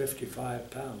think, 55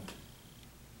 pounds.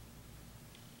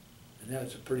 And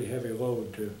that's a pretty heavy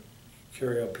load to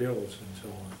carry up hills and so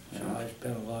on. So Yeah. I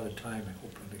spent a lot of time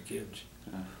helping the kids.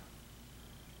 Yeah.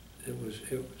 It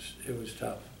was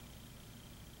tough.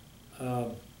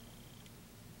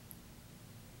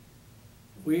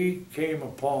 We came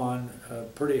upon a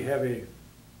pretty heavy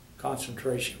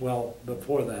concentration. Well,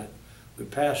 before that, we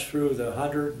passed through the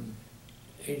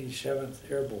 187th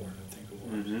Airborne, I think it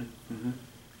was. Mm-hmm. Mm-hmm.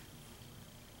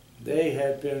 They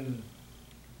had been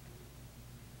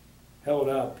held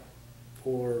up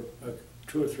for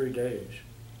 2 or 3 days,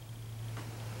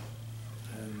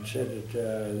 and said that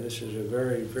this is a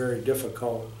very, very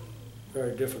difficult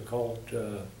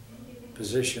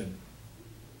position.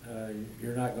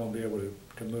 You're not going to be able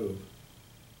to move.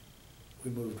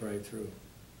 We moved right through.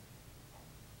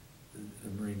 The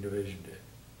Marine Division did.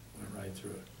 Went right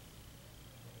through it.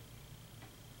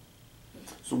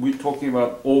 So we're talking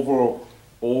about over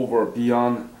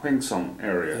beyond Hwangsong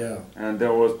area. Yeah. And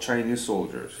there were Chinese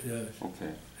soldiers. Yes.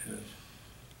 Okay. Yes.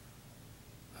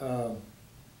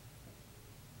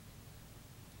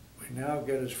 We now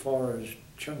get as far as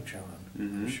Chungcheon.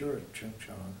 Mhm. I'm sure it's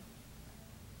Chungcheon.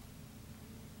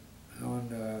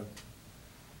 On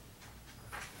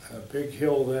a big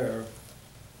hill there,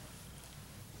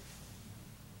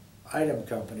 Item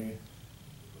Company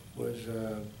was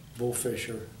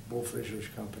Bullfisher's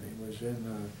company was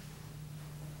in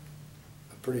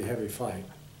a pretty heavy fight.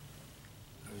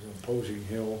 There was an opposing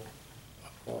hill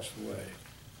across the way.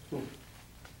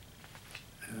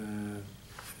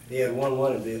 He had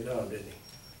 1-1 in Vietnam, didn't he?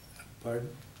 Pardon?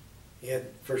 He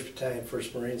had 1st Battalion,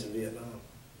 1st Marines in Vietnam.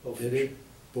 Did he?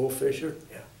 Bullfisher?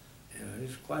 Yeah. Yeah,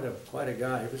 he's quite a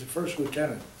guy. He was a first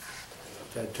lieutenant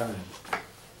at that time.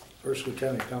 First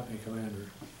lieutenant company commander,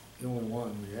 the only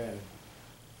one we had.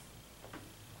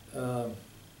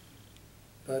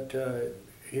 But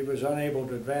he was unable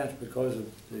to advance because of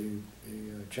the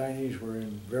Chinese were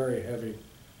in very heavy,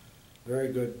 very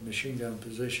good machine gun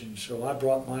positions. So I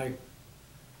brought my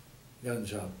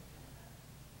guns up,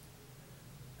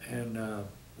 and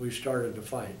we started to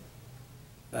fight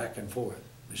back and forth,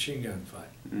 machine gun fight.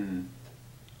 Mm-hmm.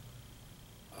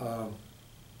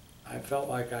 I felt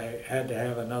like I had to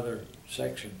have another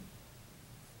section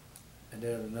and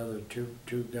had another two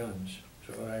guns.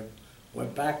 So I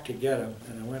went back to get them,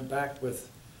 and I went back with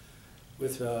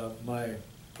my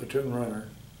platoon runner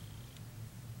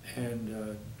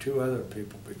and 2 other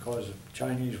people because the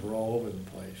Chinese were all over the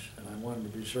place, and I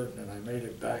wanted to be certain that I made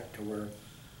it back to where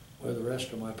the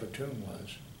rest of my platoon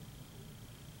was.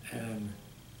 And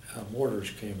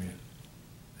mortars came in.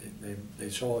 They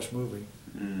saw us moving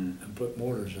and put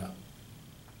mortars up.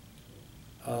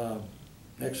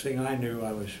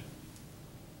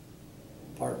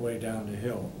 partway down the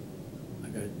hill. I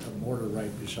got a mortar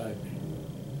right beside me.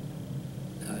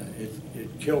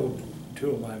 It killed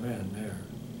 2 of my men there,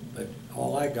 but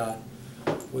all I got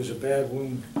was a bad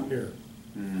wound here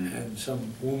and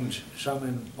some wounds, some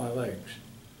in my legs.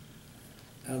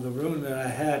 Now the wound that I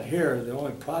had here, the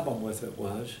only problem with it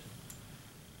was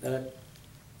that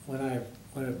when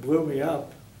it blew me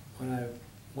up, when I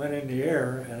went in the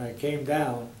air and I came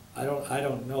down, I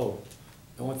don't know.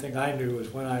 The only thing I knew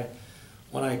was when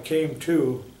I came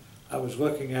to, I was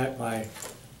looking at my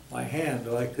hand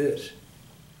like this.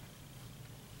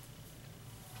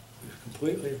 It was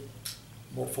completely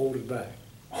more folded back.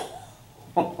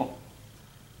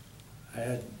 I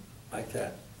had like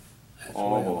that. That's the way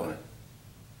Oh it boy. went.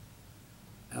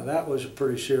 Now that was a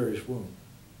pretty serious wound.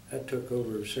 That took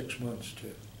over 6 months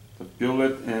to. The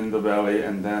bullet in the belly,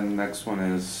 and then next one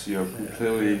is you're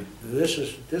completely. This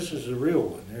is the real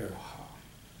one here.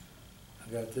 I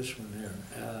got this one here.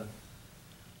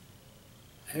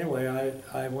 Anyway,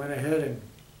 I went ahead and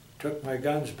took my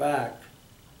guns back.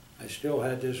 I still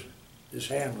had this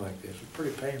hand like this. It was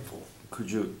pretty painful. Could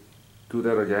you do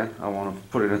that again? I want to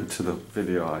put it into the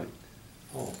video.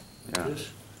 Oh, like Yeah. this.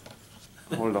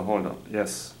 Hold on.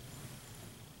 Yes.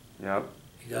 Yep.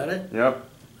 You got it? Yep.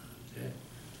 Okay.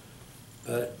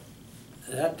 But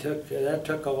that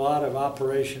took a lot of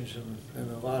operations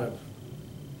and a lot of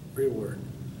rework.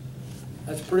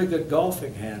 That's a pretty good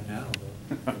golfing hand now, though.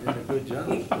 You did a good job.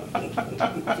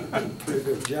 Pretty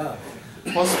good job.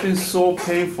 Must have been so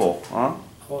painful, huh?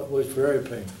 Oh, it was very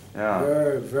painful. Yeah.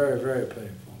 Very, very, very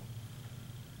painful.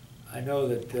 I know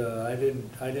that I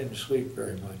didn't sleep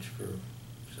very much for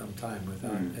some time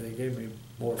without, and they gave me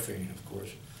morphine, of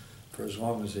course, for as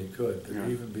long as they could. But Yeah.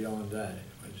 even beyond that,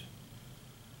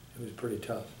 it was pretty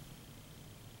tough.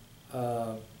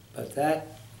 But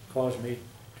that caused me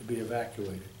to be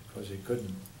evacuated because they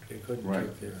couldn't Right.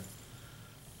 take care.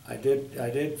 I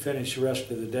did finish the rest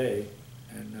of the day,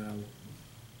 and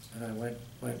I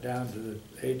went down to the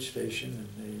aid station, and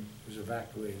they was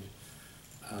evacuated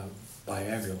by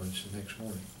ambulance the next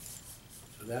morning.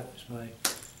 So that was my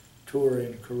tour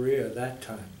in Korea that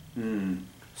time.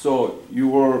 So you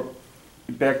were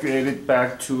evacuated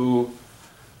back to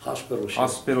Hospital ship.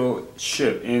 hospital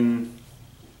ship in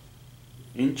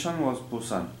Incheon was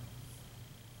Busan.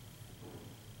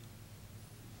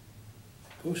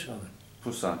 Busan,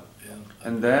 Busan. yeah.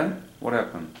 And then what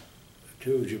happened?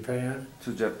 To Japan,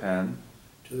 To Japan.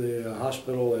 to the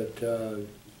hospital at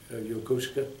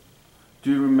Yokosuka. Do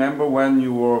you remember when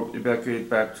you were evacuated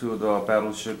back to the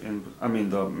battleship in,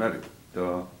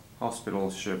 the hospital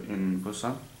ship in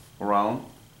Busan? Around?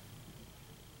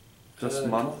 Just a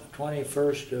month?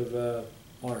 21st of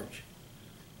March.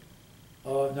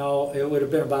 Oh, no, it would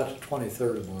have been about the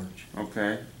 23rd of March.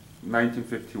 Okay.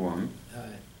 1951.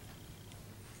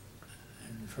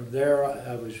 And from there,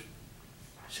 I was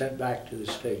sent back to the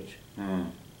States.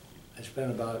 Mm. I spent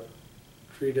about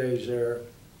 3 days there.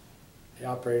 They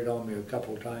operated on me a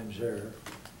couple times there,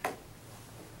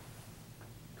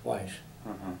 twice.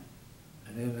 Uh-huh.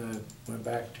 And then I went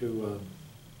back to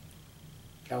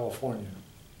California.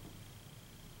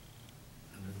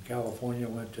 And in California,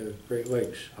 went to Great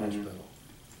Lakes Hospital.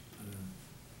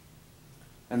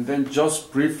 And then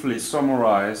just briefly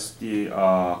summarize the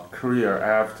career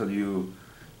after you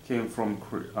came from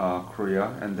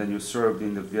Korea, and then you served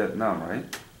in the Vietnam, right?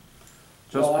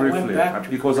 Just Well, I went briefly, back to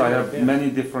because I Korea have again. many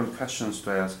different questions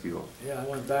to ask you. Yeah, I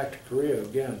went back to Korea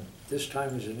again, this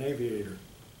time as an aviator.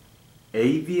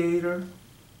 Aviator?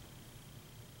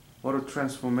 What a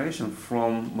transformation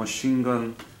from machine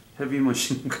gun, heavy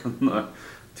machine gun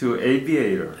to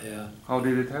aviator. Yeah. How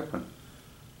did it happen?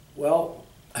 Well,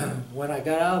 when I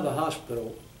got out of the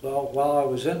hospital, well, while I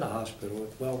was in the hospital,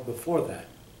 well, before that,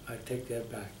 I take that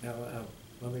back. Now,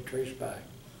 let me trace back.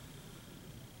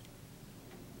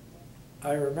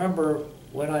 I remember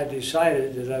when I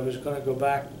decided that I was going to go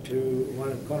back to,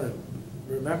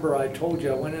 remember I told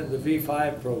you I went into the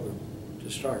V5 program to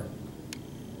start.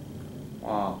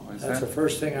 Wow, is That's that? the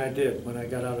first thing I did when I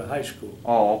got out of high school.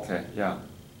 Oh, okay, yeah.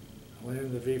 I went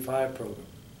into the V5 program.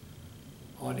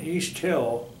 On East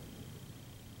Hill,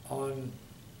 on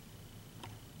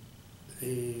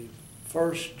the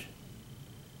 1st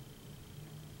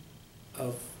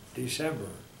of December,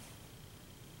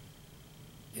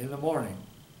 in the morning,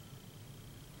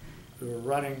 we were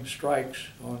running strikes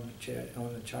on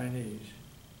the Chinese.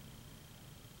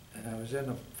 And I was in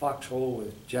the foxhole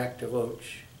with Jack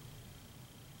DeLoach,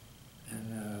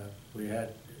 and we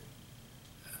had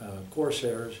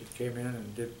Corsairs that came in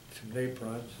and did some nape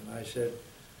runs, and I said,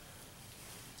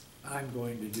 I'm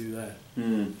going to do that.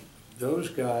 Mm. Those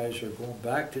guys are going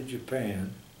back to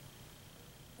Japan,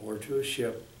 or to a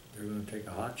ship. They're gonna take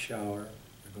a hot shower,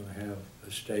 they're gonna have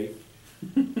a steak,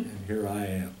 and here I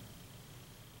am.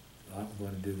 So I'm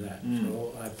gonna do that.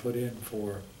 So I put in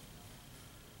for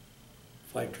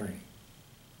flight training.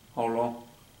 How long?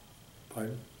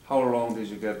 Pardon? How long did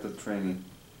you get the training?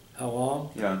 How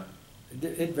long? Yeah.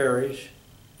 It varies.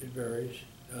 It varies.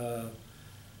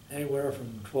 Anywhere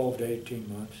from 12 to 18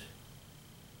 months.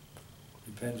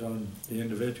 Depends on the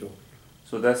individual.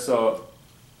 So that's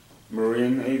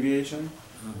marine aviation?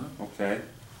 Okay.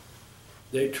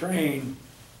 They train,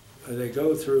 they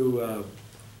go through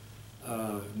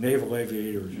naval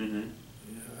aviators.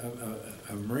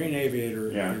 A marine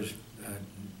aviator Yeah. is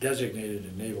designated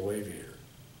a naval aviator.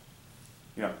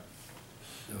 Yeah.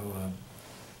 So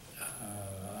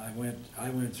I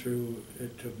went through,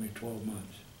 it took me 12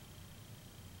 months.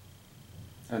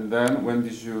 And then when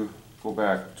did you go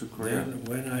back to Korea? Then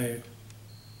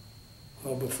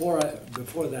before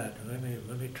that,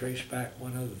 let me trace back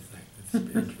one other thing that's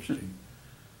interesting.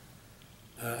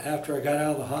 After I got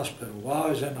out of the hospital, while I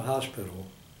was in the hospital,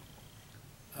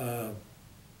 I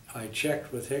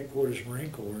checked with headquarters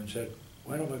Marine Corps and said,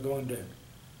 when am I going to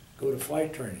go to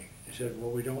flight training? He said,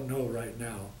 well, we don't know right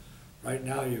now. Right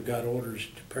now you've got orders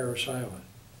to Paris Island,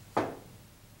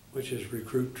 which is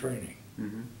recruit training.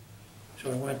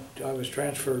 So I was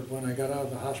transferred when I got out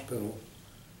of the hospital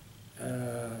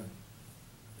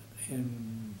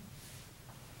in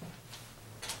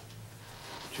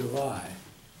July.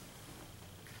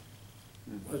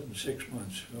 It wasn't 6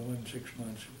 months, it wasn't 6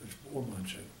 months, it was 4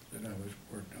 months that I was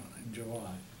worked on in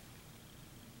July.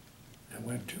 I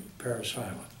went to Paris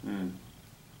Island.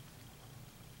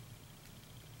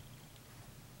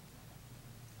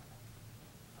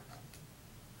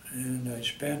 And I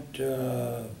spent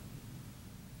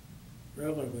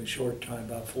relatively short time,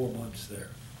 about 4 months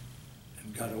there,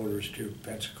 and got orders to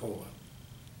Pensacola,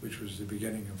 which was the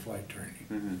beginning of flight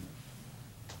training.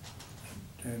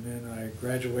 And then I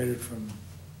graduated from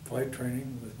flight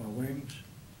training with my wings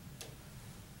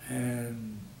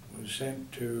and was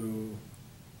sent to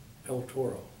El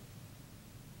Toro,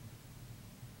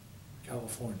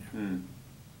 California.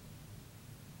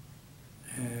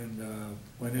 And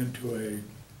went into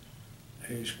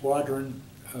a squadron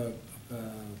of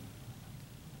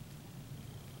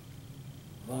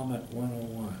Vomit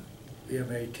 101,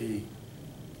 VMAT,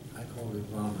 I called it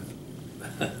Vomit,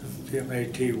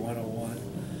 VMAT 101,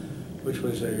 which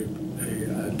was a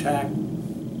attack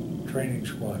training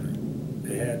squadron.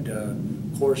 They had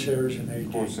Corsairs and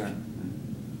ATs. Corsair.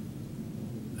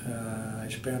 I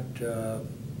spent about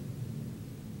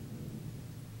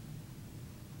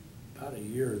a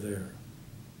year there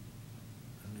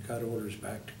and got orders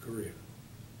back to Korea.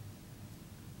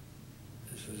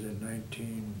 This is in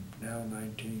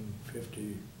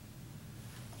 1950,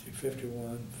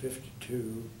 51,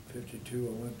 52, 52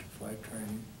 I went to flight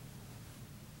training.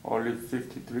 Only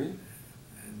 53?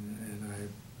 And I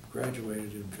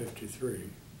graduated in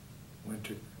 53. Went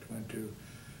to,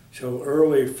 so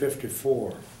early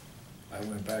 54, I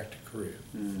went back to Korea.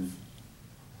 And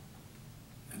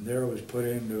there I was put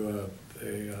into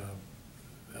a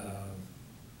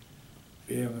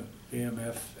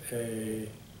VMFA,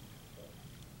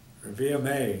 or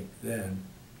VMA then,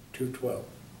 212.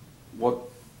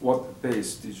 What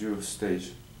base did you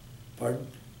stage? Pardon?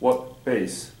 What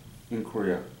base in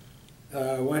Korea?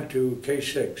 I went to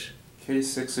K6.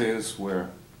 K6 is where?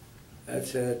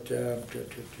 That's at the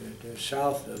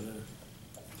south of the...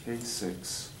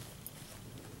 K6.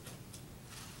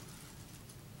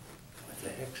 What the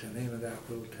heck's the name of that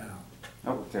little town?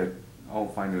 Okay, I'll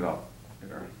find it out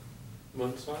later.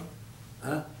 Munson?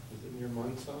 Huh? Is it near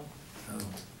Munson? No.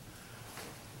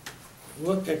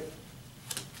 Look at...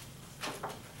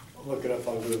 I'll look it up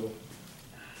on Google.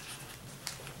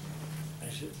 I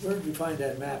said, where did you find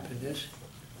that map in this?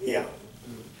 Yeah.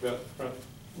 Front.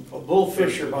 Bull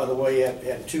Fisher, by the way,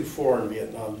 had 2-4 in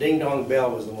Vietnam. Ding Dong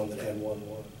Bell was the one that had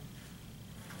 1-1.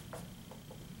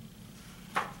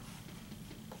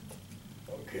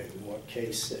 Okay, we want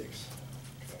K6. Okay.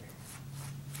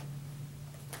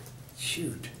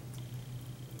 Shoot.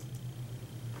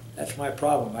 That's my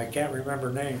problem. I can't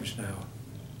remember names now.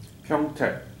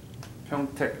 Pyeongtaek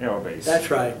Air Base.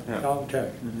 That's right, Yeah.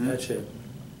 Pyeongtaek. That's it.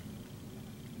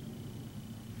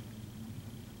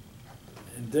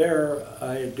 And there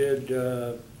I did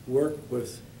work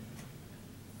with,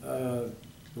 the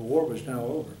war was now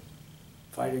over.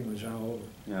 Fighting was now over.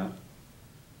 Yeah.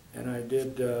 And I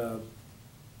did,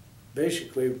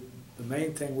 basically, the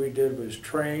main thing we did was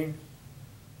train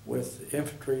with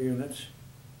infantry units,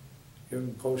 give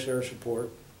them close air support.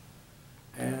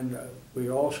 And we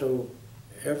also,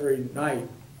 every night,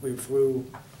 we flew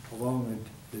along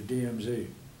the DMZ.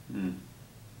 Mm.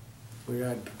 We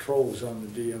had patrols on the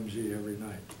DMZ every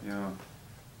night. Yeah.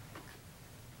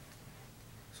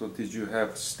 So did you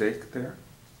have steak there?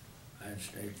 I had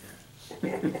stayed there.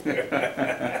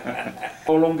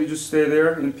 How long did you stay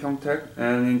there in Pyeongtaek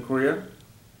and in Korea?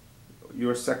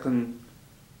 Your second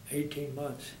 18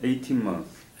 months. 18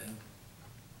 months. Yeah.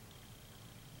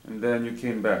 And then you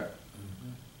came back.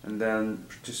 Mhm. And then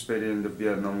participated in the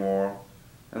Vietnam War.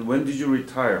 And when did you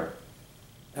retire?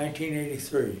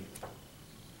 1983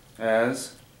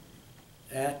 As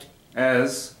at a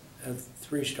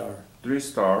 3-star,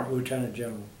 3-star Lieutenant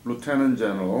General. Lieutenant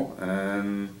General,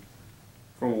 and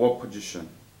from what position?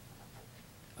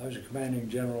 I was a commanding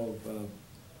general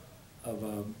of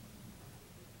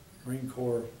Marine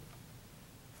Corps,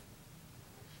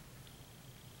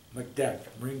 MCDEC,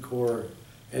 Marine Corps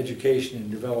Education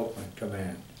and Development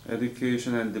Command.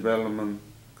 Education and Development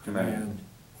Command.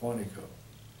 Quantico.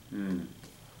 Hmm.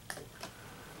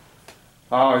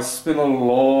 Ah, it's been a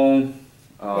long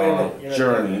Wait a minute, you're not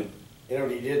journey. You know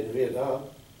what he did in Vietnam?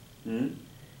 Hmm? You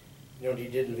know what he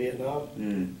did in Vietnam?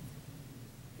 Hmm.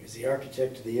 He was the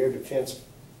architect of the air defense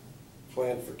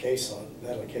plan for Quezon,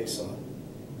 Battle of Quezon.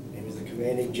 He was the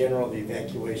commanding general of the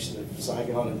evacuation of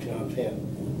Saigon and Phnom Penh.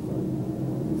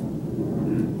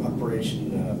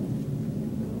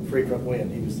 Operation Frequent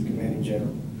Wind, he was the commanding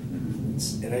general.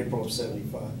 It's in April of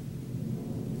 '75.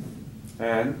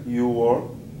 And you were?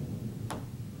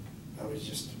 I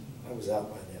was out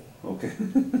by then. Okay.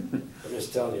 I'm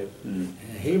just telling you. Hmm.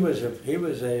 And he was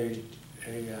a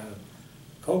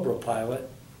Cobra pilot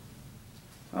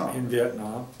Oh. in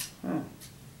Vietnam. Oh.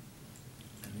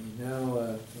 And he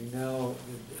now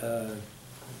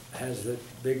has the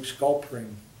big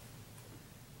sculpturing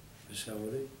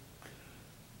facility.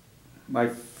 My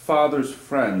father's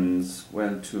friends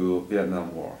went to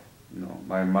Vietnam War. You know,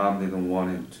 my mom didn't want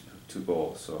him to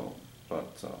go, so,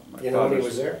 but my You know when he father's-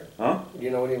 was there? Huh? You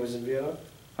know when he was in Vietnam?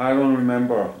 I don't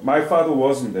remember. My father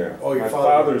wasn't there. Oh, your my father-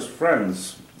 father's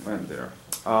friends went there.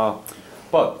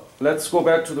 But let's go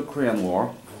back to the Korean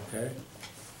War. Okay.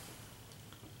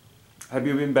 Have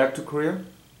you been back to Korea?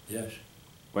 Yes.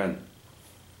 When?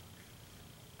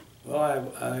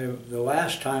 Well, the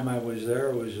last time I was there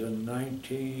was in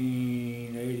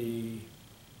 1980.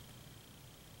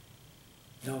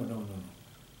 No.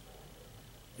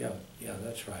 Yeah,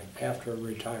 that's right. After I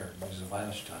retired was the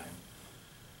last time.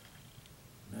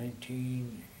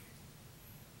 1984.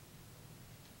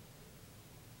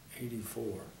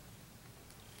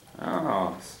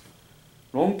 Ah,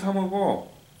 long time ago.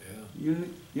 Yeah.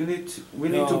 We need to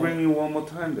No. bring you one more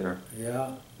time there.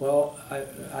 Yeah. Well,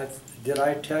 did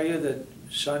I tell you that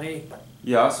Sonny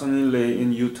Yeah, Sunny Lee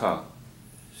in Utah.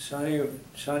 Sonny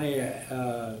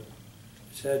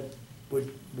said,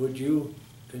 would you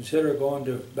consider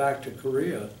going back to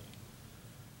Korea,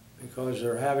 because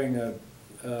they're having a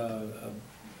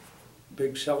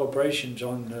big celebrations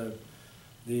on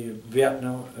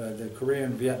the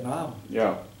Korean Vietnam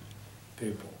Yeah.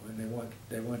 people, and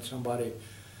they want somebody.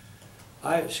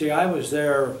 I was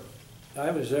there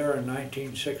in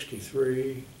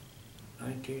 1963,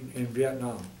 in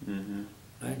Vietnam. Mm-hmm.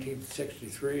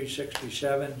 1963,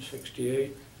 67,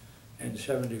 68, and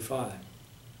 75.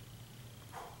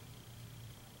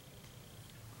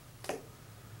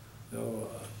 So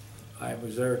I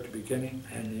was there at the beginning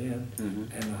and the end Mm-hmm.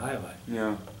 and the highlight.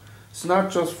 Yeah. It's not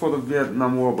just for the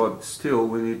Vietnam War, but still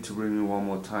we need to bring you one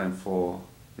more time for,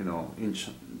 you know,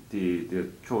 the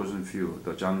chosen few,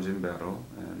 the Jangjin battle,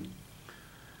 and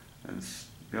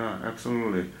yeah,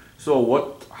 absolutely.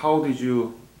 So how did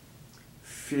you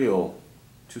feel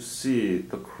to see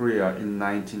the Korea in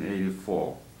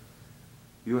 1984?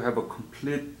 You have a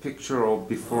complete picture of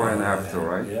before and after,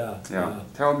 right? Yeah. Yeah.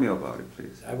 Tell me about it,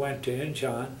 please. I went to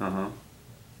Incheon. Uh-huh.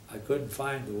 I couldn't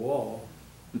find the wall.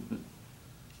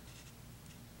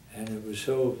 And it was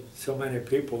so many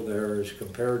people there as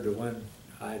compared to when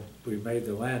we made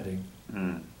the landing.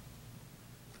 Mm.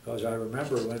 Because I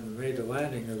remember when we made the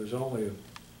landing, there was only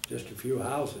just a few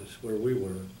houses where we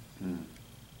were. Mm.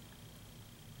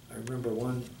 I remember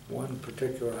one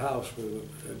particular house,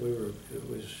 it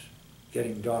was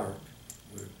getting dark.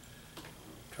 We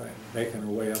were making our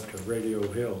way up to Radio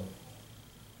Hill.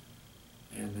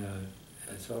 And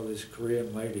I saw this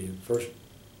Korean lady, the first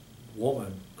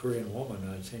Korean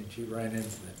woman I'd seen. She ran into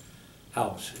the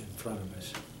house in front of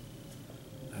us.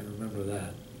 I remember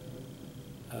that.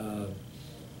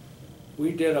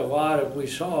 We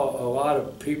saw a lot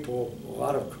of people, a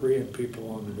lot of Korean people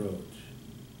on the roads.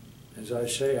 As I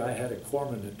say, I had a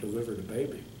corpsman that delivered a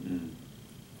baby. Mm.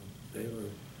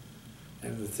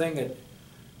 And the thing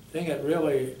that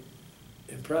really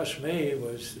impressed me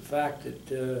was the fact that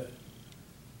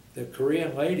the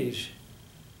Korean ladies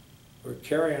were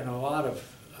carrying a lot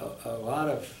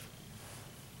of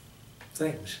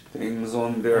things. Things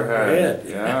on their On their head. head.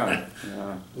 Yeah,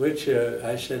 yeah. Which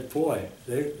I said, boy,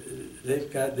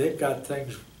 they've got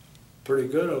things pretty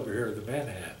good over here. The men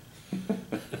have.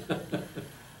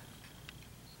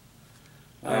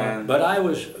 And- But I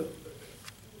was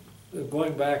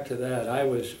going back to that. I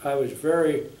was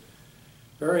very,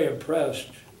 very impressed.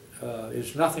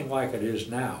 It's nothing like it is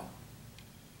now.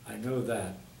 I know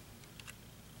that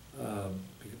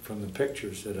from the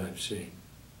pictures that I've seen.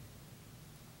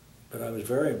 But I was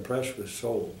very impressed with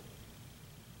Seoul.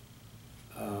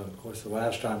 Of course, the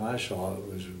last time I saw it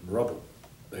was in rubble,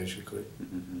 basically.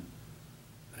 Mm-hmm.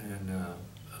 And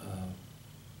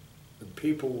the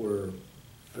people were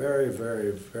very,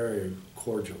 very, very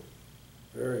cordial,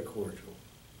 very cordial,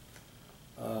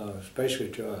 especially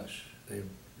to us. They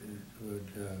would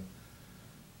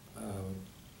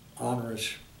honor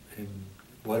us in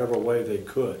whatever way they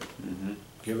could, Mm-hmm.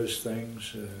 give us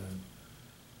things.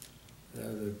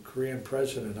 The Korean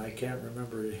president, I can't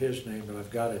remember his name, but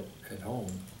I've got it at home.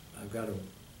 I've got a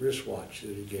wristwatch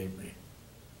that he gave me.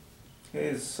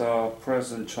 He's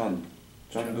President Chun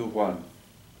Do-hwan.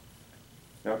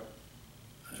 Yep.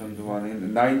 Chun Do-hwan.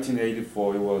 In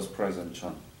 1984, he was President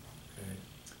Chun. Okay.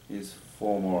 He's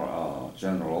former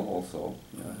general also.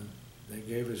 They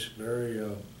gave us very,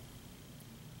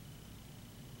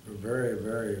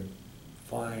 very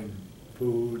fine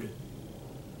food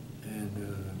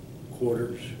and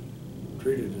quarters,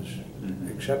 treated us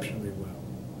Mhm. exceptionally well.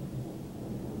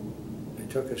 They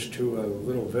took us to a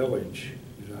little village,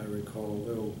 as I recall,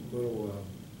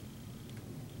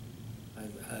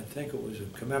 I think it was a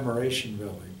commemoration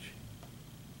village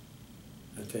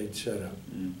that they'd set up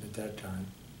at that time.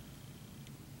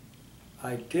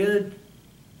 I did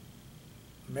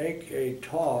make a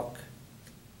talk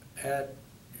at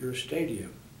your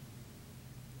stadium.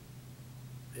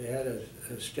 They had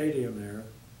a stadium there.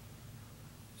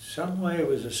 Some way it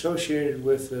was associated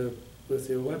with the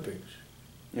Olympics.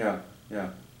 Yeah,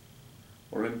 yeah.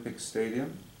 Olympic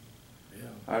Stadium? Yeah.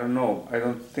 I don't know. I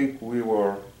don't think we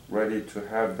were ready to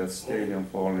have that stadium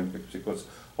for Olympics because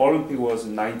Olympic was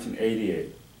in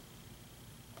 1988.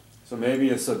 So maybe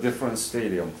it's a different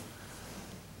stadium.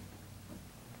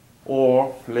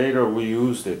 Or later we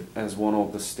used it as one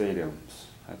of the stadiums,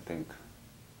 I think.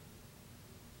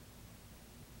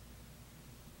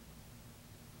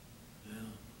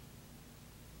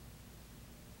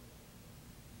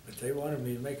 But they wanted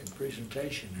me to make a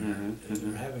presentation. Mhm, They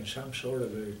were mhm. having some sort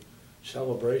of a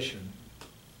celebration.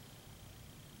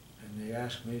 And they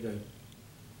asked me to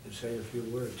say a few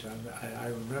words. I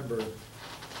remember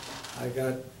I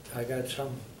got some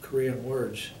Korean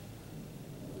words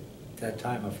at that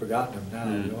time. I've forgotten them now.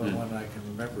 The only Mhm. one I can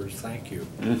remember is thank you.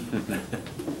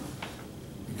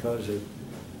 Because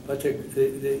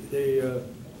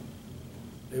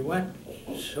they went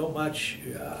so much.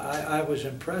 I was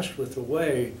impressed with the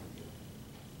way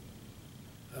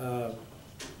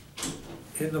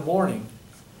in the morning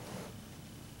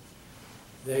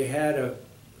they had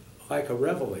like a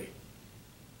reveille,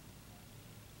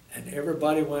 and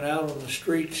everybody went out on the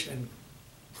streets and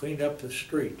cleaned up the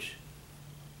streets.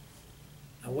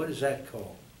 Now, what is that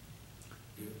called?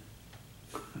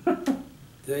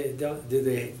 They don't. Do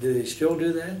they still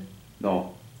do that?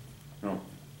 No, no.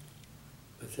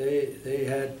 But they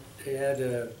had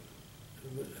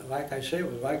like I say,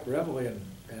 it was like reveille,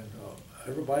 and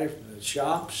everybody from the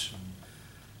shops and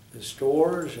the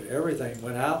stores and everything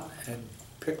went out and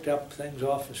picked up things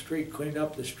off the street, cleaned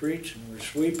up the streets, and were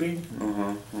sweeping.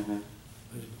 Uh-huh, uh-huh.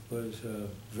 Was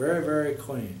very, very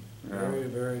clean, Yeah. very,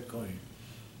 very clean.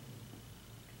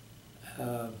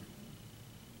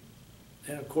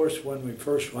 And of course, when we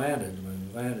first landed,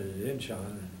 at Incheon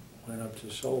and went up to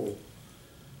Seoul,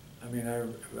 I mean, I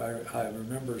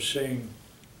remember seeing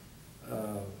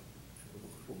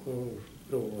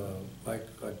little like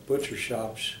butcher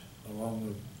shops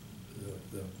along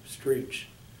the streets,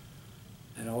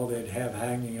 and all they'd have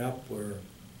hanging up were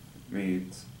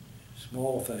Meat.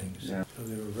 small things. Yeah. So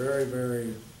they were very,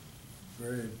 very,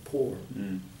 very poor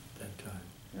Mm. at that time.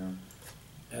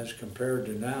 Yeah. As compared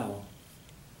to now,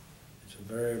 it's a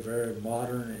very, very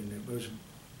modern, and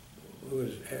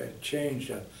it changed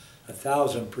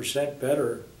 1,000%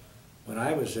 better when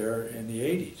I was there in the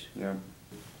 80s. Yeah.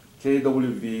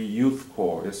 KWV Youth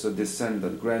Corps is a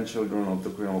descendant, grandchildren of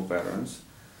the Korean War veterans.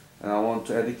 And I want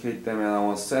to educate them and I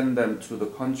want to send them to the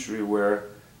country where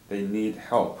they need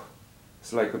help.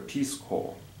 It's like a Peace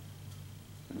Corps,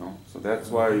 you know. So that's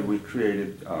why we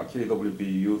created KWV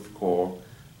Youth Corps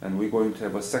And we're going to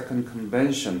have a second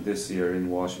convention this year in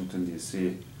Washington,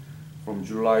 D.C. from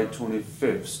July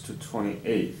 25th to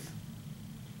 28th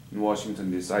in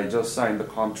Washington, D.C. I just signed the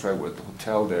contract with the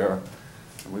hotel there.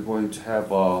 And we're going to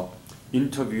have a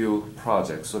interview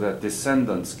project so that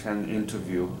descendants can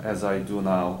interview as I do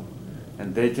now,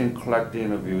 and they can collect the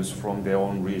interviews from their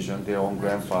own region, their own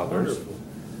grandfathers. Wonderful.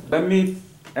 Let me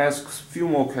ask a few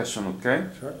more questions, okay?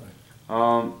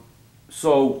 Certainly.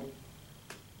 So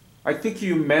I think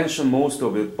you mentioned most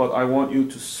of it, but I want you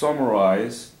to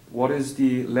summarize what is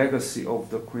the legacy of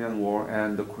the Korean War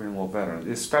and the Korean War veterans,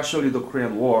 especially the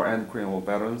Korean War and Korean War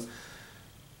veterans.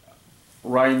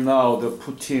 Right now, the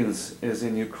Putin's is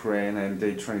in Ukraine and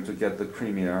they're trying to get the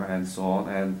Crimea and so on.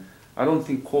 And I don't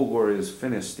think Cold War is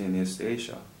finished in East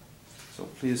Asia. So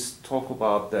please talk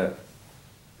about that.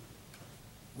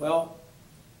 Well,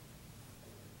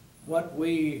 what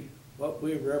we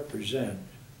represent,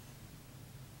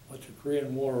 what the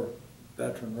Korean War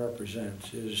veteran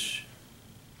represents is,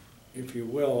 if you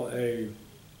will, a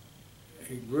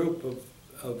group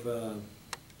of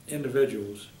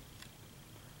individuals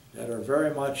that are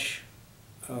very much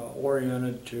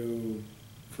oriented to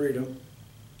freedom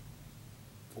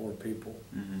for people.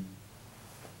 Mm-hmm.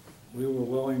 We were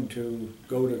willing to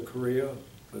go to Korea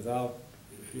without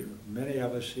many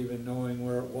of us even knowing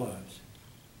where it was.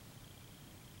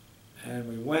 And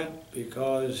we went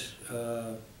because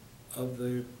of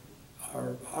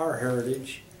our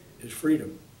heritage is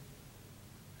freedom.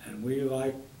 And we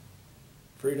like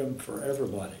freedom for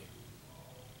everybody.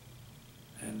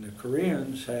 And the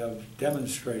Koreans have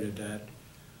demonstrated that.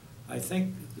 I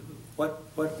think what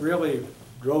really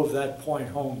drove that point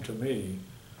home to me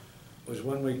was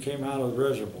when we came out of the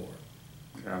reservoir.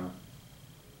 Yeah.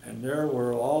 And there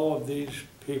were all of these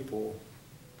people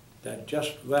that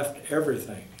just left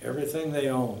everything they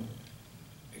owned,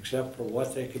 except for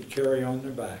what they could carry on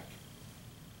their back.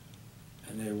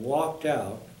 And they walked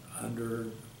out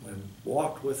and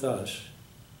walked with us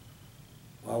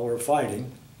while we're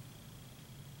fighting,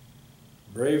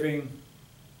 braving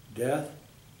death,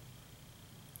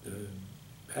 the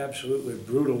absolutely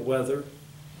brutal weather,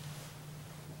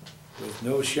 with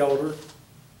no shelter.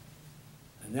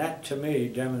 And that, to me,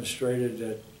 demonstrated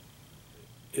that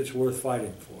it's worth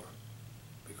fighting for.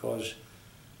 Because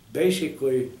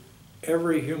basically,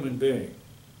 every human being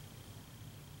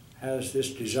has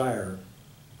this desire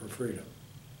for freedom.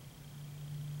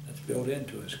 That's built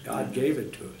into us. God gave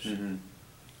it to us.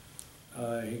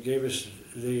 Mm-hmm. He gave us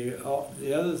the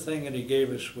other thing that he gave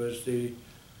us was the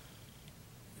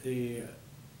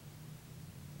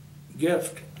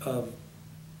gift of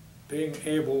being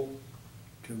able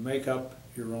to make up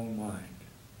your own mind.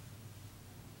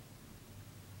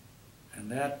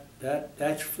 And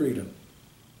that's freedom.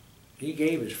 He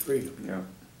gave us freedom. Yeah.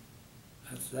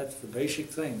 That's the basic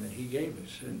thing that he gave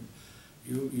us. And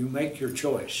you make your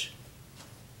choice.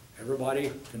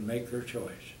 Everybody can make their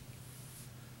choice.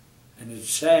 And it's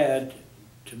sad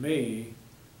to me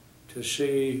to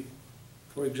see,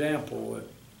 for example,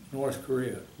 North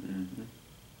Korea. Mm-hmm.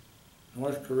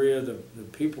 North Korea, the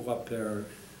people up there,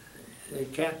 they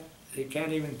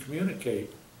can't even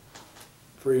communicate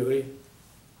freely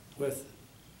with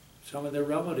some of their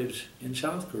relatives in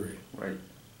South Korea. Right.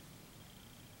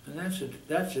 And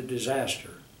that's a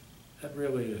disaster. That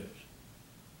really is.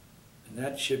 And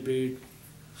that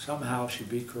somehow should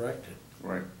be corrected.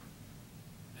 Right.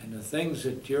 And the things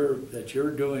that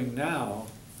you're doing now,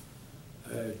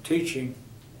 teaching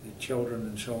the children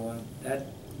and so on,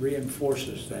 that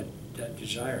reinforces that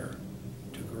desire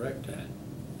to correct that.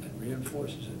 That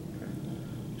reinforces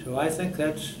it. So I think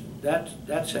that's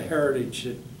a heritage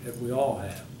that we all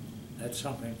have. That's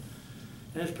something,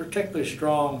 and it's particularly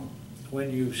strong when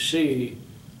you see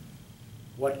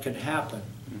what can happen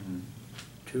Mm-hmm.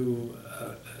 to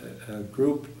a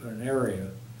group, an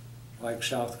area like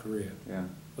South Korea. Yeah.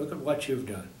 Look at what you've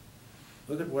done.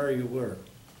 Look at where you were.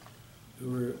 You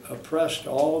were oppressed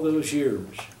all those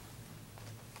years.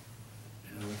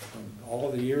 You know, from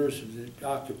all the years of the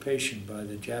occupation by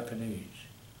the Japanese.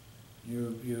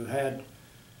 You had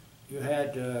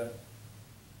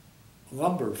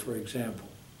lumber, for example.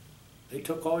 They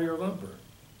took all your lumber.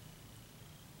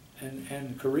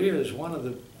 And Korea is one of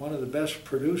the best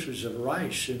producers of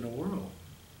rice in the world.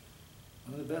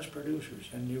 One of the best producers.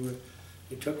 And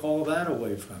they took all that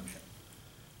away from you.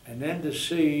 And then to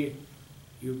see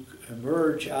you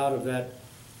emerge out of that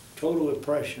total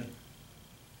oppression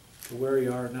to where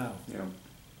you are now.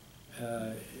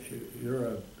 Yeah.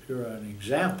 You're an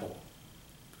example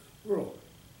for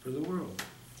the world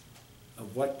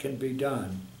of what can be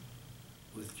done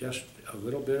with just a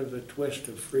little bit of a twist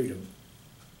of freedom.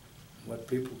 what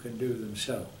people can do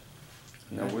themselves.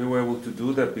 Yeah, we were able to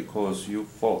do that because you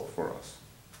fought for us.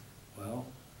 Well,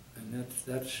 and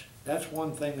that's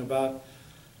one thing about,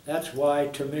 that's why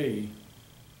to me,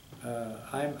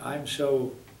 I'm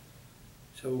so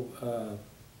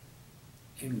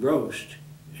engrossed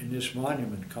in this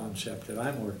monument concept that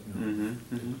I'm working on,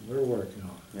 Mm-hmm, mm-hmm. we're working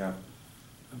on. Yeah.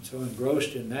 I'm so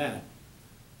engrossed in that,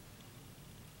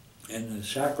 and the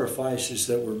sacrifices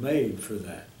that were made for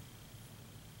that.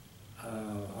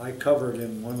 I covered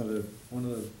in one of the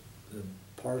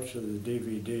parts of the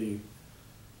DVD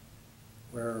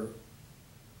where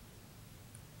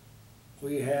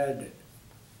we had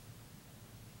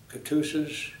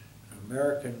Catoosa's,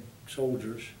 American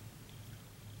soldiers,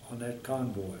 on that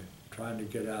convoy trying to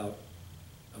get out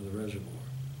of the reservoir.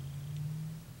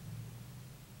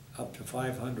 Up to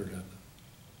 500 of them.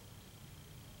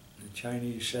 The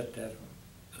Chinese set that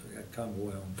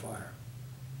convoy on fire.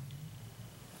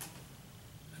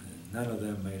 And none of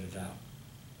them made it out.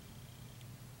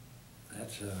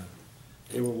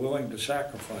 They were willing to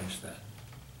sacrifice that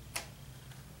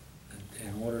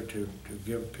in order to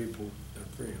give people their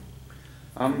freedom.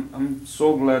 I'm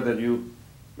so glad that you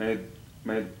made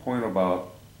point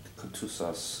about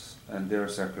Catoosa's and their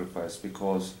sacrifice,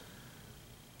 because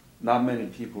not many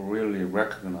people really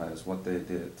recognize what they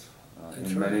did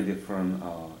in many different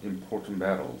important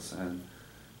battles. And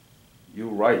you're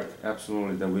right,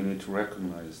 absolutely, that we need to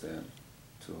recognize them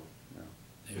too. Yeah.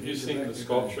 Have you seen the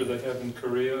sculpture they have in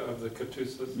Korea of the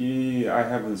Catoosas? Yeah, I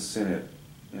haven't seen it.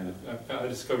 Yeah. I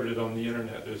discovered it on the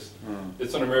internet. It's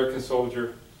an American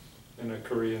soldier and a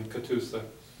Korean Catoosa.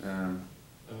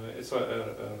 It's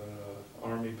an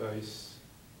army base.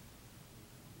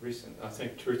 Recent, I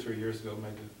think 2 or 3 years ago,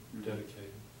 maybe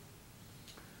dedicated.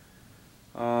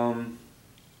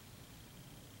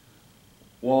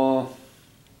 Well,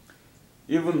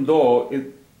 even though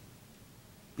it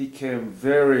became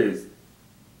very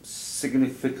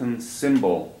significant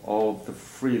symbol of the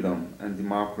freedom and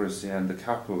democracy and the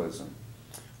capitalism,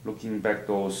 looking back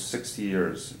those 60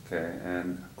 years, okay,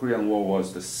 and Korean War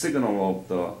was the signal of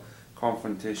the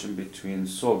confrontation between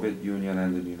Soviet Union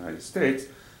and the United States,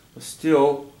 but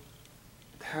still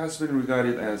it has been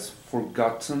regarded as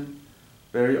forgotten,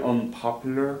 very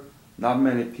unpopular. Not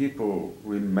many people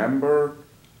remember,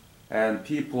 and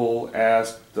people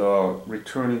ask the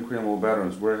returning Korean War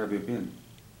veterans, where have you been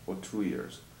for 2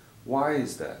 years? Why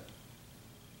is that?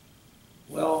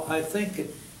 Well, I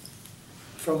think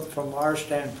from our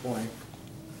standpoint,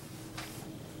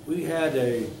 we had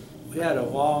a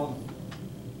long,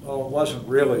 well, it wasn't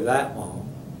really that long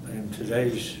in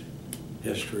today's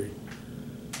history.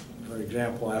 For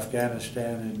example,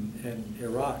 Afghanistan and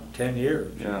Iraq, 10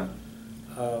 years. Yeah.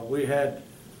 We had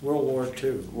World War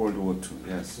II. World War II,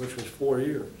 yes. Which was 4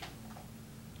 years.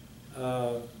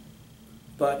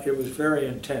 But it was very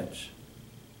intense.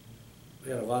 We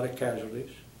had a lot of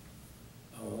casualties,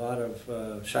 a lot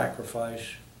of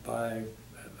sacrifice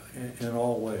in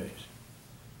all ways.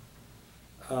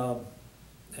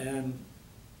 And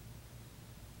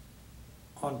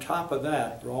on top of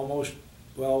that, we're almost,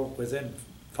 well, within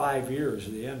 5 years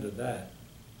of the end of that,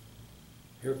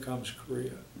 here comes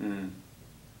Korea. Mm.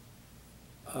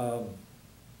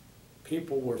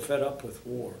 People were fed up with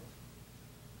war.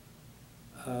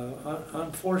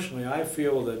 Unfortunately, I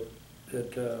feel that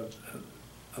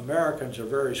Americans are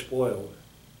very spoiled,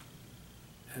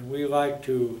 and we like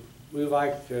to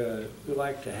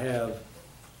have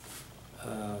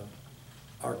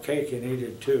our cake and eat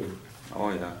it too. Oh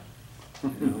yeah.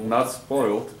 You know? Not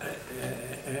spoiled.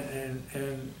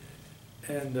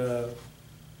 And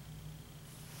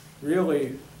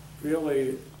really,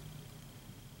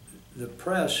 the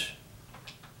press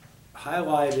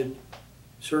highlighted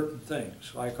certain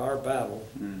things, like our battle,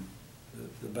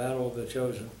 the Battle of the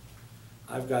Chosen.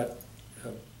 I've got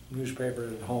a newspaper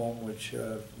at home, which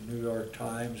New York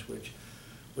Times, which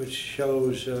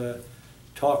shows,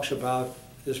 talks about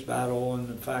this battle and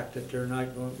the fact that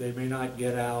they may not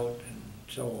get out and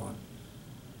so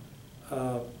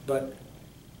on. But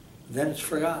then it's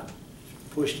forgotten, it's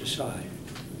pushed aside.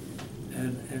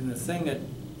 And the thing that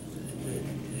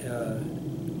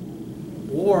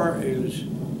war is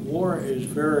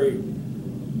very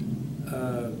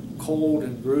cold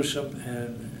and gruesome,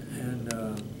 and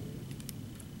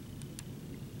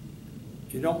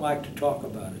you don't like to talk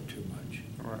about it too much.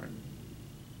 Right.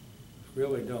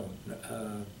 Really don't.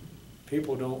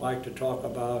 People don't like to talk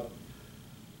about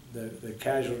the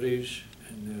casualties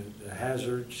and the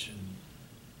hazards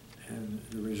and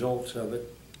the results of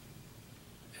it.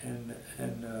 And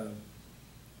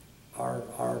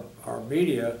our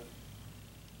media,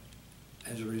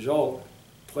 as a result,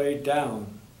 played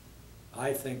down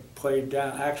I think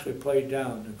actually played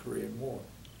down the Korean War.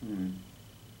 Mm.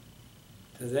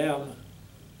 To them,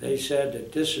 they said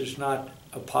that this is not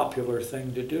a popular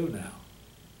thing to do now.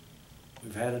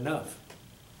 We've had enough.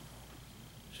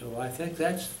 So I think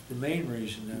that's the main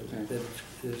reason that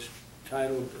it's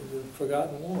titled The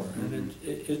Forgotten War. And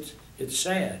it's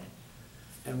sad.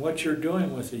 And what you're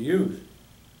doing with the youth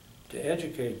to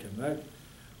educate them,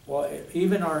 well,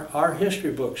 even our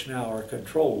history books now are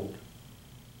controlled.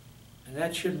 And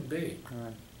that shouldn't be.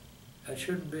 Right. That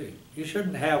shouldn't be. You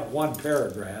shouldn't have one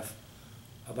paragraph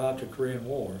about the Korean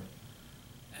War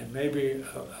and maybe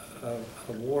a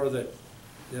war that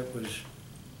was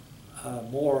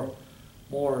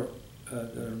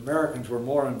the Americans were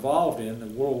more involved in, the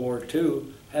World War II,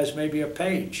 has maybe a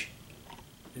page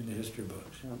in the history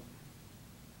books. Yeah.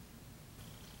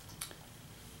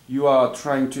 You are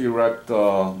trying to erect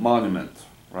a monument,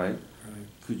 right? Right.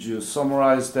 Could you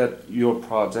summarize your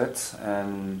project?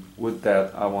 And with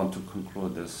that, I want to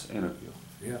conclude this interview.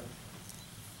 Yeah.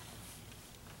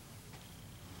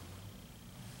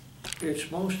 It's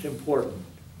most important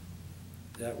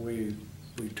that we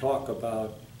talk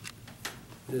about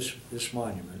this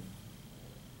monument,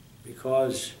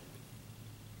 because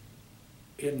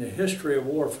in the history of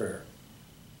warfare,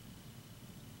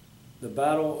 the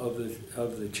Battle of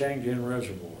the Changjin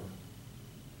Reservoir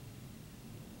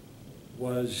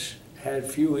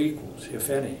had few equals, if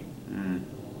any. Mm.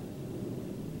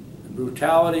 The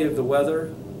brutality of the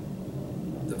weather,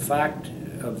 the fact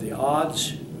of the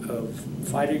odds of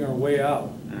fighting our way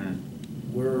out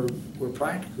were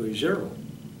practically zero.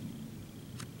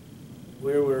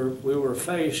 We were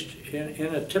faced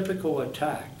in a typical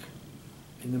attack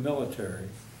in the military.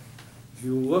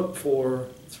 You look for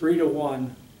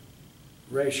 3-to-1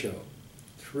 ratio,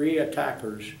 3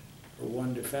 attackers for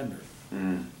 1 defender.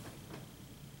 Mm.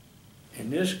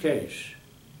 In this case,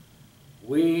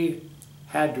 we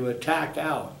had to attack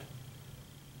out,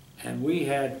 and we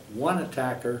had 1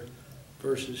 attacker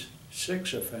versus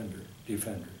 6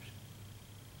 defenders.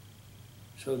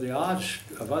 So the odds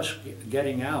of us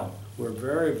getting out were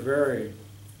very, very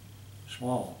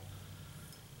small.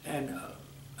 And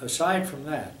aside from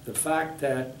that, the fact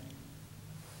that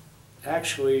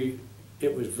actually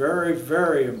it was very,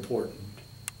 very important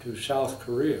to South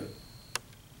Korea,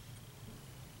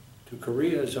 to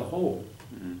Korea as a whole,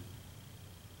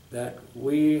 that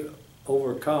we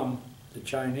overcome the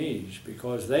Chinese,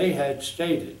 because they had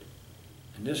stated,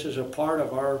 and this is a part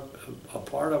of our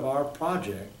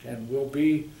project, and will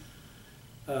be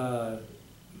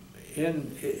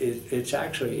it's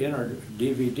actually in our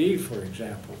DVD, for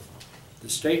example, the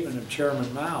statement of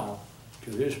Chairman Mao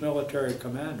to his military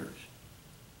commanders,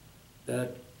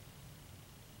 that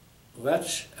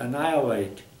let's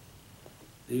annihilate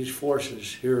these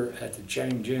forces here at the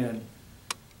Changjin,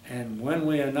 and when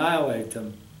we annihilate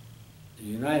them, the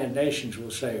United Nations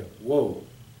will say, whoa,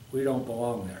 we don't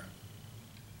belong there.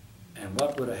 And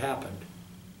what would have happened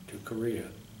to Korea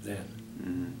then?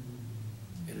 Mm.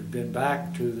 It had been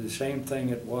back to the same thing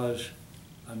it was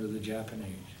under the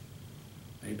Japanese,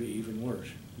 maybe even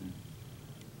worse.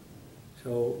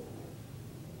 So,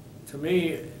 to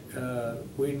me,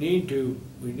 we need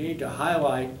to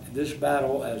highlight this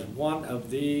battle as one of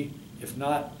the, if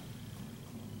not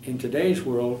in today's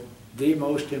world, the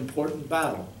most important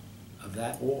battle of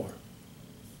that war.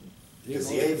 Because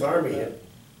the 8th Army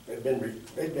they'd been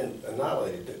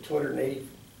annihilated. The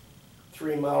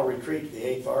 283-mile retreat to the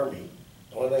 8th Army,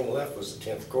 the only thing left was the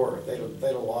 10th Corps. If they'd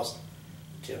have lost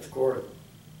the 10th Corps,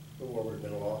 the war would have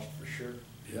been lost for sure.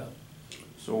 Yeah.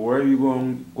 So where are you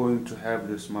going to have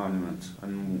this monument,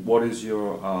 and what is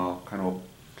your kind of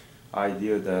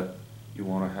idea that you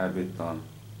want to have it done?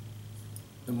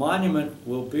 The monument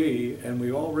will be, and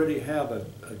we already have a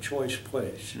choice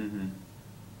place, Mm-hmm.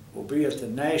 will be at the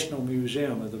National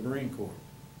Museum of the Marine Corps.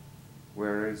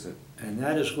 Where is it? And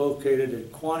that is located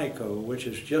at Quantico, which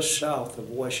is just south of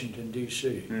Washington,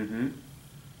 D.C. Mm-hmm.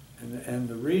 And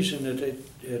the reason that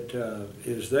it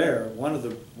is there, one of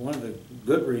the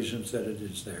good reasons that it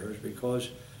is there, is because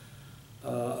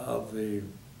of the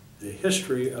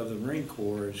history of the Marine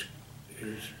Corps.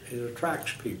 It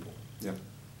attracts people. Yeah.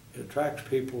 It attracts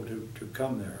people to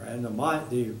come there, and the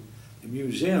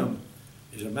museum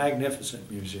is a magnificent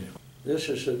museum. This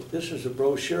is a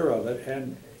brochure of it,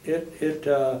 and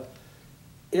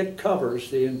it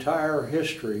covers the entire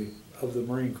history of the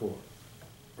Marine Corps,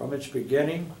 from its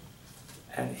beginning,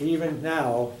 and even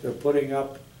now they're putting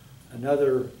up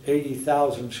another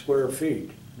 80,000 square feet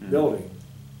building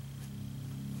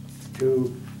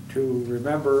to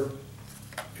remember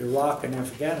Iraq and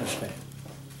Afghanistan.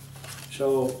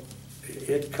 So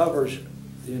it covers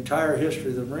the entire history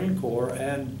of the Marine Corps,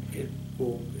 and it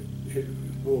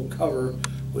will cover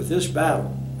with this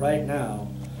battle right now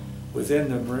within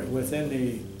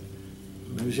the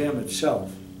museum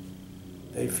itself.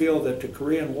 They feel that the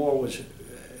Korean War was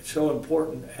so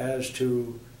important as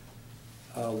to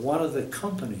one of the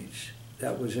companies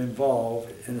that was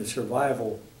involved in the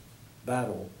survival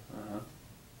battle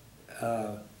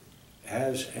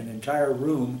has an entire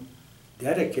room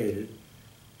dedicated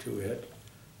to it,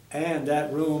 and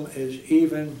that room is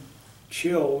even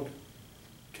chilled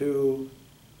to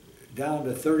down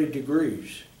to 30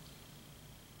 degrees,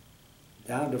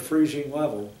 down to freezing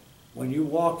level. When you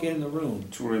walk in the room,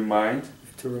 To remind?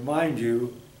 to remind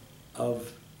you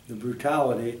of the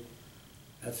brutality,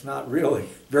 that's not really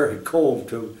very cold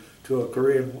to a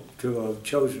Korean, to a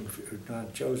chosen,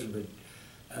 not chosen,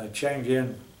 but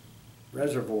Changin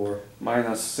Reservoir,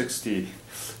 Minus 60.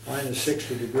 minus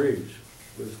 60 degrees.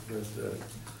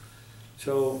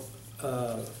 So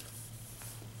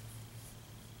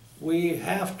we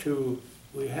have to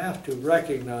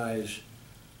recognize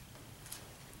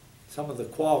some of the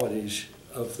qualities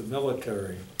of the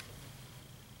military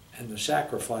and the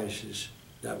sacrifices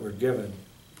that were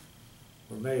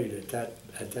made at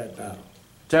that battle.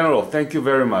 General, thank you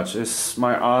very much. It's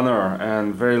my honor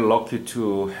and very lucky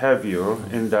to have you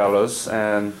in Dallas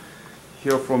and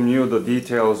hear from you the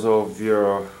details of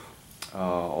your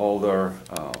older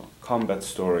combat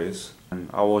stories. And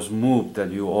I was moved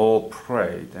that you all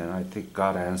prayed, and I think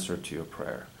God answered to your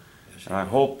prayer. Yes, And I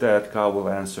hope that God will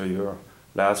answer your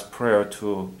last prayer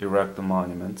to erect the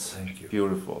monuments. Thank you.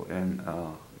 Beautiful in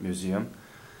museum.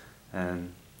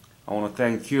 And I want to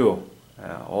thank you,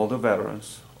 all the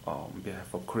veterans, on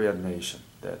behalf of Korean nation,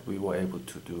 that we were able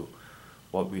to do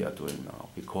what we are doing now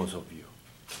because of you.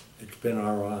 It's been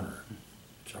our honor.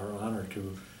 It's our honor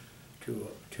to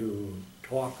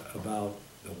talk about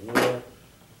the war,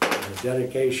 and the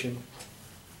dedication,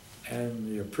 and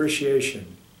the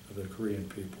appreciation of the Korean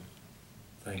people.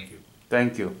 Thank you.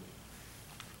 Thank you.